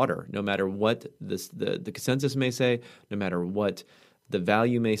high water, no matter what the consensus may say, no matter what the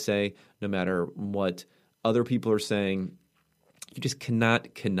value may say, no matter what other people are saying. You just cannot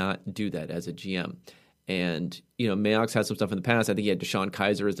do that as a GM. And, Mayock's had some stuff in the past. I think he had Deshaun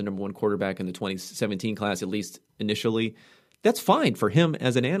Kaiser as the number 1 quarterback in the 2017 class, at least initially. That's fine for him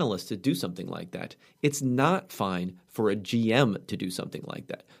as an analyst to do something like that. It's not fine for a GM to do something like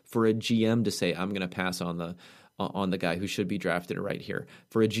that. For a GM to say, I'm going to pass on on the guy who should be drafted right here.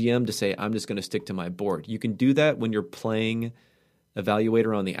 For a GM to say, I'm just going to stick to my board. You can do that when you're playing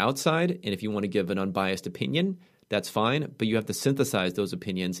evaluator on the outside, and if you want to give an unbiased opinion, that's fine, but you have to synthesize those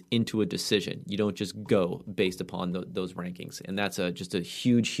opinions into a decision. You don't just go based upon those rankings, and that's just a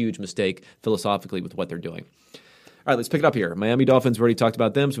huge, huge mistake philosophically with what they're doing. All right, let's pick it up here. Miami Dolphins, we already talked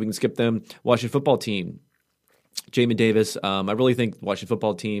about them, so we can skip them. Washington football team, Jamin Davis. I really think the Washington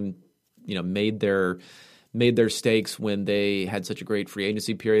football team, made their stakes when they had such a great free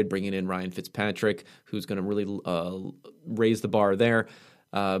agency period, bringing in Ryan Fitzpatrick, who's going to really raise the bar there.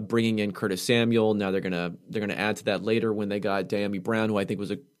 Bringing in Curtis Samuel. Now they're gonna add to that later when they got Dyami Brown, who I think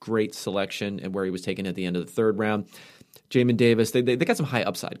was a great selection and where he was taken at the end of the third round. Jamin Davis. They got some high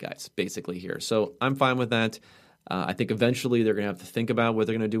upside guys basically here, so I'm fine with that. I think eventually they're going to have to think about what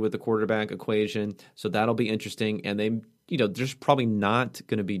they're going to do with the quarterback equation, so that'll be interesting. And they, they're just probably not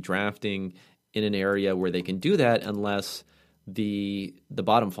going to be drafting in an area where they can do that unless the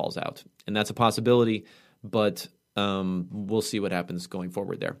bottom falls out, and that's a possibility. But we'll see what happens going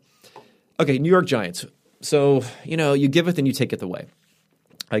forward there. Okay, New York Giants. So you give it and you take it away.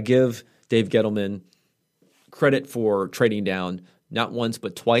 I give Dave Gettleman credit for trading down not once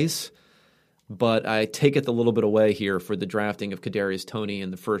but twice. But I take it a little bit away here for the drafting of Kadarius Toney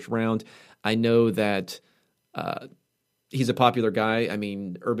in the first round. I know that he's a popular guy. I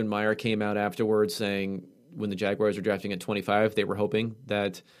mean, Urban Meyer came out afterwards saying when the Jaguars were drafting at 25, they were hoping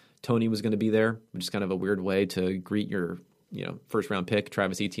that Toney was going to be there, which is kind of a weird way to greet your first round pick,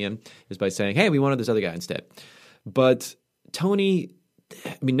 Travis Etienne, is by saying, hey, we wanted this other guy instead. But Toney,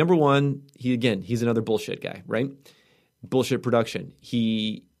 I mean, number one, he's another bullshit guy, right? Bullshit production.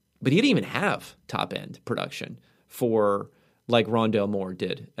 But he didn't even have top-end production like Rondale Moore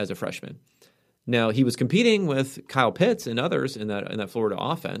did as a freshman. Now, he was competing with Kyle Pitts and others in that Florida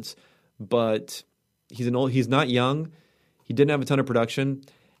offense, but he's not young. He didn't have a ton of production.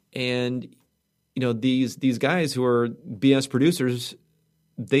 And, these guys who are BS producers,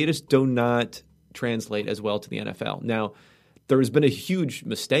 they just do not translate as well to the NFL. Now, there has been a huge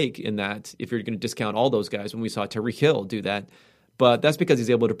mistake in that if you're going to discount all those guys when we saw Tyreek Hill do that. But that's because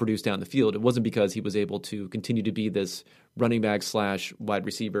he's able to produce down the field. It wasn't because he was able to continue to be this running back / wide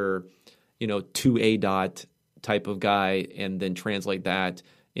receiver, 2A dot type of guy and then translate that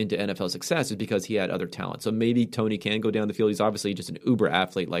into NFL success. Is because he had other talent. So maybe Toney can go down the field. He's obviously just an uber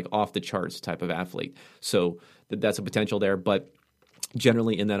athlete, like off the charts type of athlete. So that's a potential there. But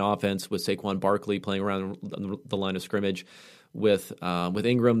generally in that offense with Saquon Barkley playing around the line of scrimmage, with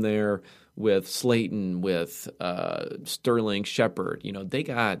Ingram there, with Slayton, with Sterling Shepard, they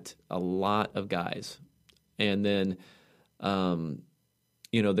got a lot of guys, and then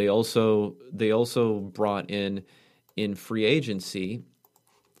they also brought in free agency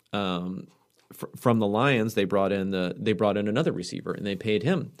from the Lions. They brought in another receiver, and they paid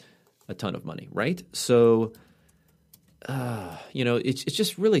him a ton of money, right? So it's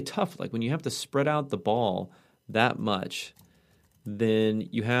just really tough. Like when you have to spread out the ball that much, then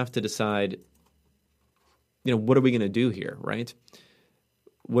you have to decide, what are we going to do here, right?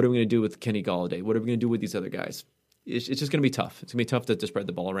 What are we going to do with Kenny Golladay? What are we going to do with these other guys? It's just going to be tough. It's going to be tough to spread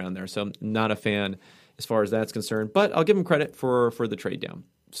the ball around there. So I'm not a fan as far as that's concerned, but I'll give them credit for the trade down.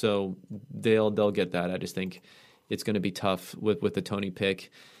 So they'll get that. I just think it's going to be tough with the Toney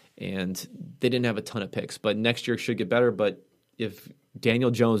pick, and they didn't have a ton of picks, but next year should get better. But if Daniel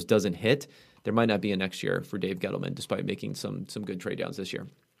Jones doesn't hit, there might not be a next year for Dave Gettleman, despite making some good trade downs this year.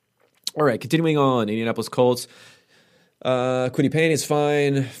 All right, continuing on, Indianapolis Colts. Quiddy Payne is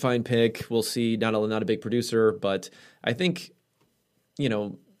fine pick. We'll see. Not a big producer, but I think,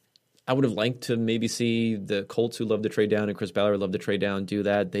 I would have liked to maybe see the Colts, who love to trade down, and Chris Ballard love to trade down, do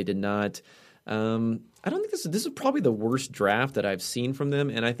that. They did not. I don't think this is probably the worst draft that I've seen from them,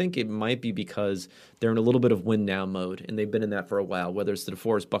 and I think it might be because they're in a little bit of win now mode, and they've been in that for a while. Whether it's the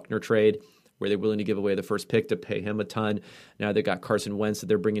DeForest Buckner trade, where they're willing to give away the first pick to pay him a ton. Now they've got Carson Wentz that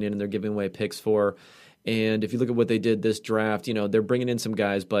they're bringing in and they're giving away picks for. And if you look at what they did this draft, they're bringing in some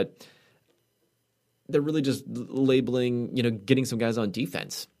guys, but they're really just labeling, getting some guys on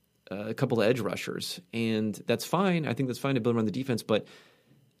defense, a couple of edge rushers. And that's fine. I think that's fine to build around the defense, but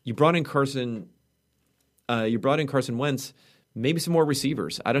you brought in Carson Wentz, maybe some more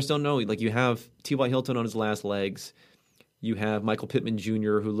receivers. I just don't know. Like you have T.Y. Hilton on his last legs. You have Michael Pittman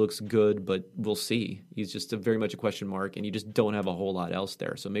Jr., who looks good, but we'll see. He's just very much a question mark, and you just don't have a whole lot else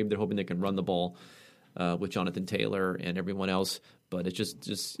there. So maybe they're hoping they can run the ball with Jonathan Taylor and everyone else. But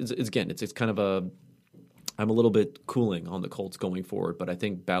it's kind of I'm a little bit cooling on the Colts going forward, but I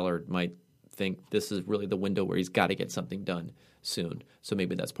think Ballard might think this is really the window where he's got to get something done soon. So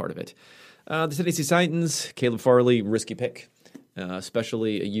maybe that's part of it. The Tennessee Titans, Caleb Farley, risky pick,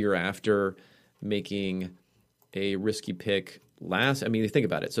 especially a year after making a risky pick last. I mean, think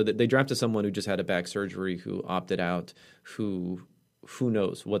about it. So they drafted someone who just had a back surgery, who opted out, who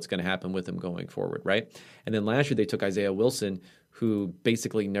knows what's going to happen with him going forward, right? And then last year they took Isaiah Wilson, who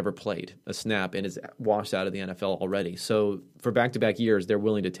basically never played a snap and is washed out of the NFL already. So for back-to-back years, they're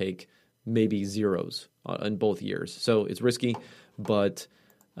willing to take maybe zeros in both years. So it's risky, but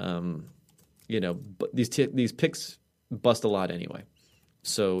but these picks bust a lot anyway.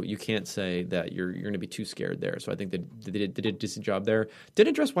 So you can't say that you're going to be too scared there. So I think that they did a decent job there.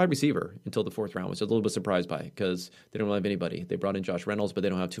 Didn't address wide receiver until the fourth round, which I was a little bit surprised by because they don't have anybody. They brought in Josh Reynolds, but they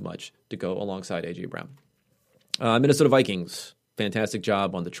don't have too much to go alongside A.J. Brown. Minnesota Vikings, fantastic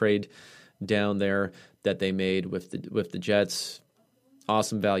job on the trade down there that they made with the Jets.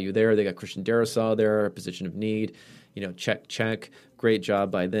 Awesome value there. They got Christian Darrisaw there, position of need. Check. Great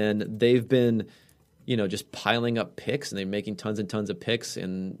job by them. They've been just piling up picks, and they're making tons and tons of picks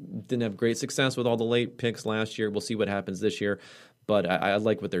and didn't have great success with all the late picks last year. We'll see what happens this year, but I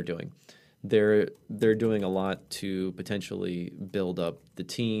like what they're doing. They're doing a lot to potentially build up the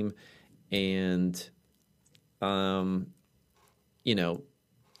team, and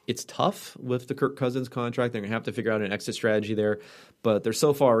it's tough with the Kirk Cousins contract. They're going to have to figure out an exit strategy there, but they're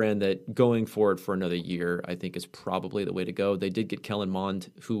so far in that going forward for another year, I think, is probably the way to go. They did get Kellen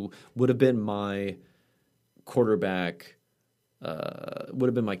Mond, who would have been my quarterback, would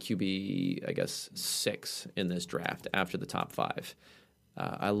have been my QB, I guess, 6 in this draft after the top 5.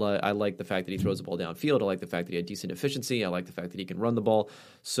 I like the fact that he throws the ball downfield. I like the fact that he had decent efficiency. I like the fact that he can run the ball.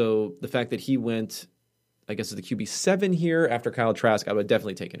 So the fact that he went, I guess, as the QB 7 here after Kyle Trask, I would have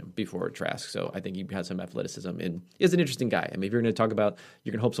definitely taken him before Trask. So I think he has some athleticism and is an interesting guy. I mean, if you're going to talk about,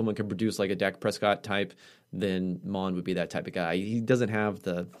 you can hope someone can produce like a Dak Prescott type, then Mond would be that type of guy. He doesn't have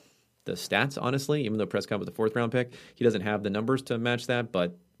the stats, honestly, even though Prescott was a 4th round pick. He doesn't have the numbers to match that,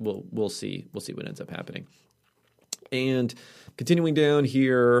 but we'll see. We'll see what ends up happening. And continuing down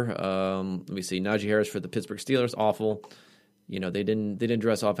here, let me see. Najee Harris for the Pittsburgh Steelers, awful. They didn't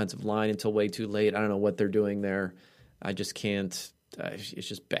address offensive line until way too late. I don't know what they're doing there. I just can't. It's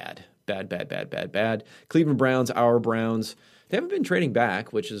just bad. Cleveland Browns, our Browns, they haven't been trading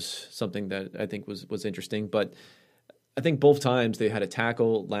back, which is something that I think was interesting. But I think both times they had a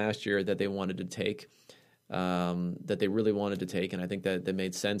tackle last year that they wanted to take, that they really wanted to take, and I think that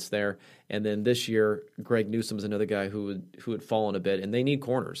made sense there. And then this year, Greg Newsome is another guy who had fallen a bit, and they need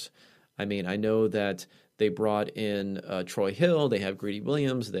corners. I mean, I know that they brought in Troy Hill, they have Greedy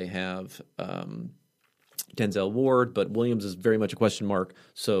Williams, they have Denzel Ward, but Williams is very much a question mark,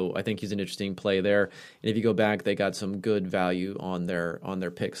 so I think he's an interesting play there. And if you go back, they got some good value on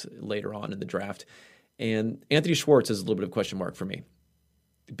their picks later on in the draft. And Anthony Schwartz is a little bit of a question mark for me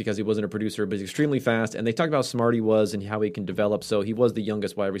because he wasn't a producer, but he's extremely fast. And they talked about how smart he was and how he can develop. So he was the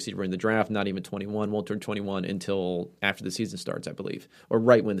youngest wide receiver in the draft, not even 21, won't turn 21 until after the season starts, I believe, or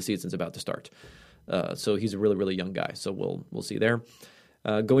right when the season's about to start. So he's a really, really young guy. So we'll see there.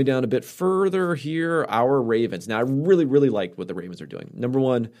 Going down a bit further here, our Ravens. Now, I really, really like what the Ravens are doing. Number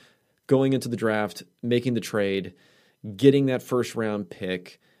one, going into the draft, making the trade, getting that first-round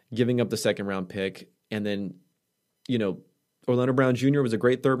pick, giving up the second-round pick, and then, Orlando Brown Jr. was a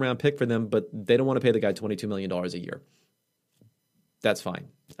great third-round pick for them, but they don't want to pay the guy $22 million a year. That's fine.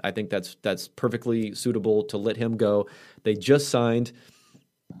 I think that's perfectly suitable to let him go. They just signed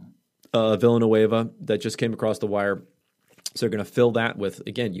Villanueva that just came across the wire. So they're going to fill that with,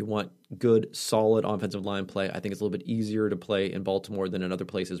 again, you want good, solid offensive line play. I think it's a little bit easier to play in Baltimore than in other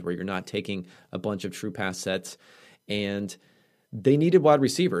places where you're not taking a bunch of true pass sets. And they needed wide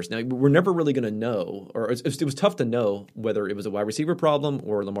receivers. Now, we're never really going to know, or it was tough to know whether it was a wide receiver problem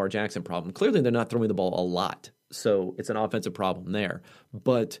or a Lamar Jackson problem. Clearly, they're not throwing the ball a lot, so it's an offensive problem there.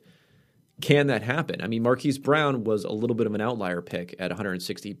 But can that happen? I mean, Marquise Brown was a little bit of an outlier pick at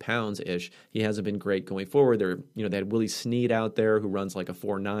 160 pounds-ish. He hasn't been great going forward. They had Willie Snead out there who runs like a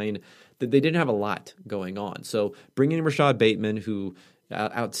 4.9. They didn't have a lot going on. So bringing in Rashad Bateman, who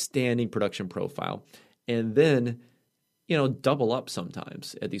outstanding production profile, and then double up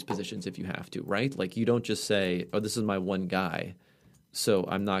sometimes at these positions if you have to, right? Like you don't just say, oh, this is my one guy, so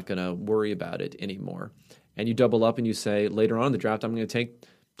I'm not going to worry about it anymore. And you double up and you say, later on in the draft, I'm going to take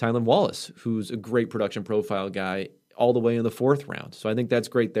Tylan Wallace, who's a great production profile guy, all the way in the 4th round. So I think that's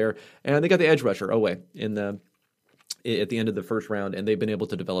great there. And they got the edge rusher, at the end of the 1st round, and they've been able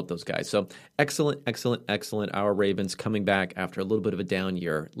to develop those guys. So excellent. Our Ravens coming back after a little bit of a down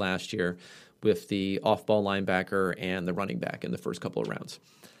year last year with the off-ball linebacker and the running back in the first couple of rounds.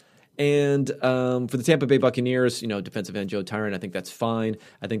 And for the Tampa Bay Buccaneers, defensive end Joe Tyrant, I think that's fine.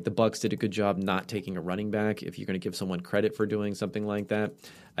 I think the Bucs did a good job not taking a running back. If you're going to give someone credit for doing something like that,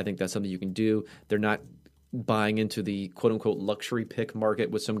 I think that's something you can do. They're not buying into the quote-unquote luxury pick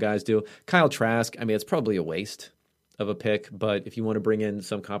market, which some guys do. Kyle Trask, it's probably a waste of a pick, but if you want to bring in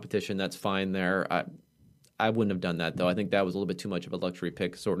some competition, that's fine there. I wouldn't have done that, though. I think that was a little bit too much of a luxury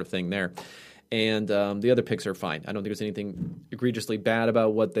pick sort of thing there. And the other picks are fine. I don't think there's anything egregiously bad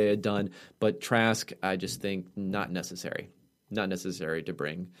about what they had done. But Trask, I just think not necessary. Not necessary to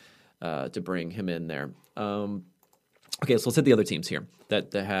bring him in there. Okay, so let's hit the other teams here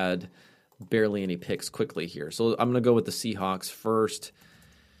that had barely any picks quickly here. So I'm going to go with the Seahawks first.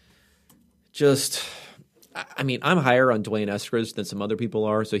 I'm higher on Dwayne Eskridge than some other people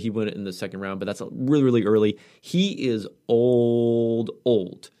are, so he went in the second round, but that's really, really early. He is old.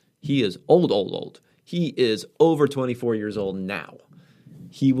 He is old. He is over 24 years old now.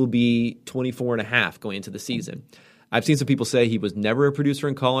 He will be 24 and a half going into the season. I've seen some people say he was never a producer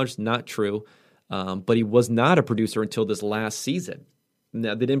in college. Not true. But he was not a producer until this last season.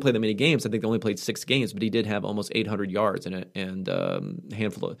 Now, they didn't play that many games. I think they only played 6 games, but he did have almost 800 yards and a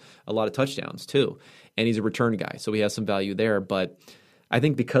lot of touchdowns too. And he's a return guy, so he has some value there. But I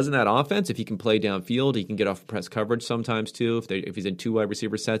think because of that offense, if he can play downfield, he can get off press coverage sometimes too. If he's in 2 wide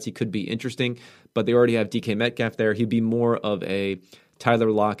receiver sets, he could be interesting. But they already have DK Metcalf there. He'd be more of a Tyler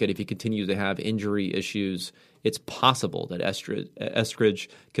Lockett if he continues to have injury issues. It's possible that Eskridge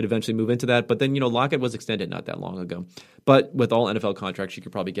could eventually move into that. But then, Lockett was extended not that long ago. But with all NFL contracts, you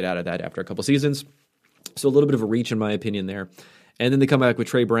could probably get out of that after a couple seasons. So a little bit of a reach, in my opinion, there. And then they come back with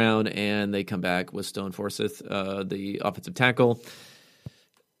Trey Brown, and they come back with Stone Forsyth, the offensive tackle.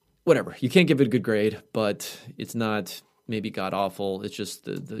 Whatever. You can't give it a good grade, but it's not maybe god-awful. It's just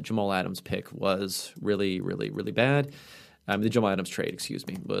the Jamal Adams pick was really, really, really bad. The Jamal Adams trade,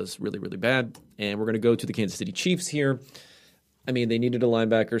 was really, really bad. And we're going to go to the Kansas City Chiefs here. They needed a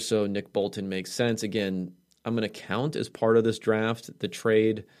linebacker, so Nick Bolton makes sense. Again, I'm going to count as part of this draft the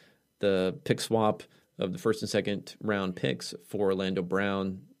trade, the pick swap of the first and second round picks for Orlando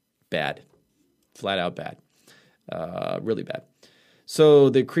Brown. Bad. Flat out bad. Really bad. So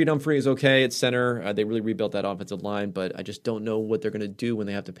the Creed Humphrey is okay at center. They really rebuilt that offensive line, but I just don't know what they're going to do when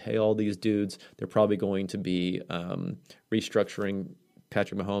they have to pay all these dudes. They're probably going to be restructuring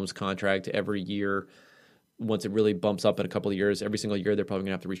Patrick Mahomes' contract every year. Once it really bumps up in a couple of years, every single year they're probably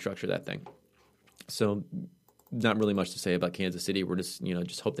going to have to restructure that thing. So not really much to say about Kansas City. We're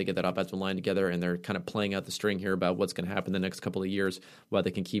just hope they get that offensive line together, and they're kind of playing out the string here about what's going to happen the next couple of years while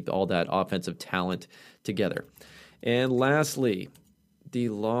they can keep all that offensive talent together. And lastly, the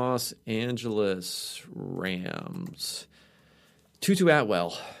Los Angeles Rams. Tutu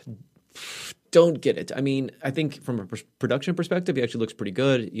Atwell. Don't get it. I think from a production perspective, he actually looks pretty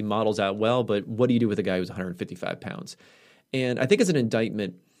good. He models out well, but what do you do with a guy who's 155 pounds? And I think it's an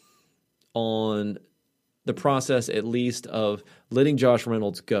indictment on the process, at least, of letting Josh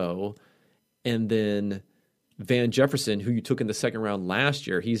Reynolds go, and then Van Jefferson, who you took in the second round last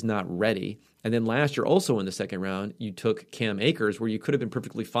year, he's not ready. And then last year, also in the second round, you took Cam Akers, where you could have been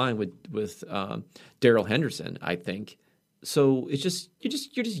perfectly fine with Darrell Henderson, I think. So it's you're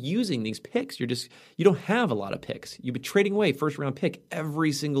just using these picks. You don't have a lot of picks. You've been trading away first round pick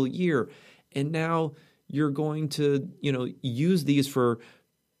every single year, and now you're going to use these for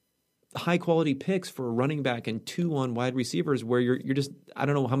high quality picks for a running back and 2 on wide receivers, where you're just, I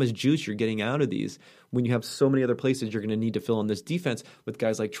don't know how much juice you're getting out of these when you have so many other places you're going to need to fill in this defense with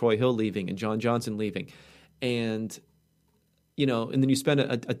guys like Troy Hill leaving and John Johnson leaving, and and then you spend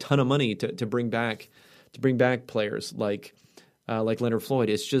a ton of money to bring back players like Leonard Floyd.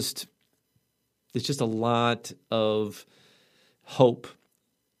 It's just a lot of hope.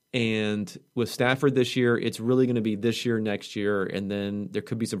 And with Stafford this year, it's really going to be this year, next year, and then there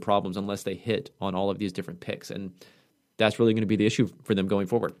could be some problems unless they hit on all of these different picks. And that's really going to be the issue for them going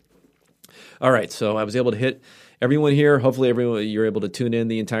forward. All right, so I was able to hit everyone here. Hopefully you're able to tune in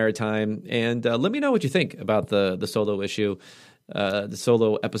the entire time. And let me know what you think about the solo issue. The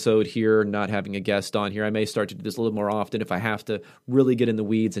solo episode here, not having a guest on here. I may start to do this a little more often if I have to really get in the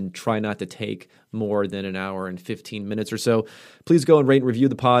weeds and try not to take more than an hour and 15 minutes or so. Please go and rate and review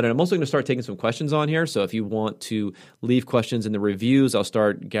the pod. And I'm also going to start taking some questions on here. So if you want to leave questions in the reviews, I'll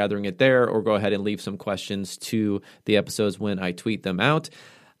start gathering it there, or go ahead and leave some questions to the episodes when I tweet them out.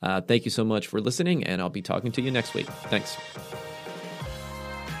 Thank you so much for listening, and I'll be talking to you next week. Thanks.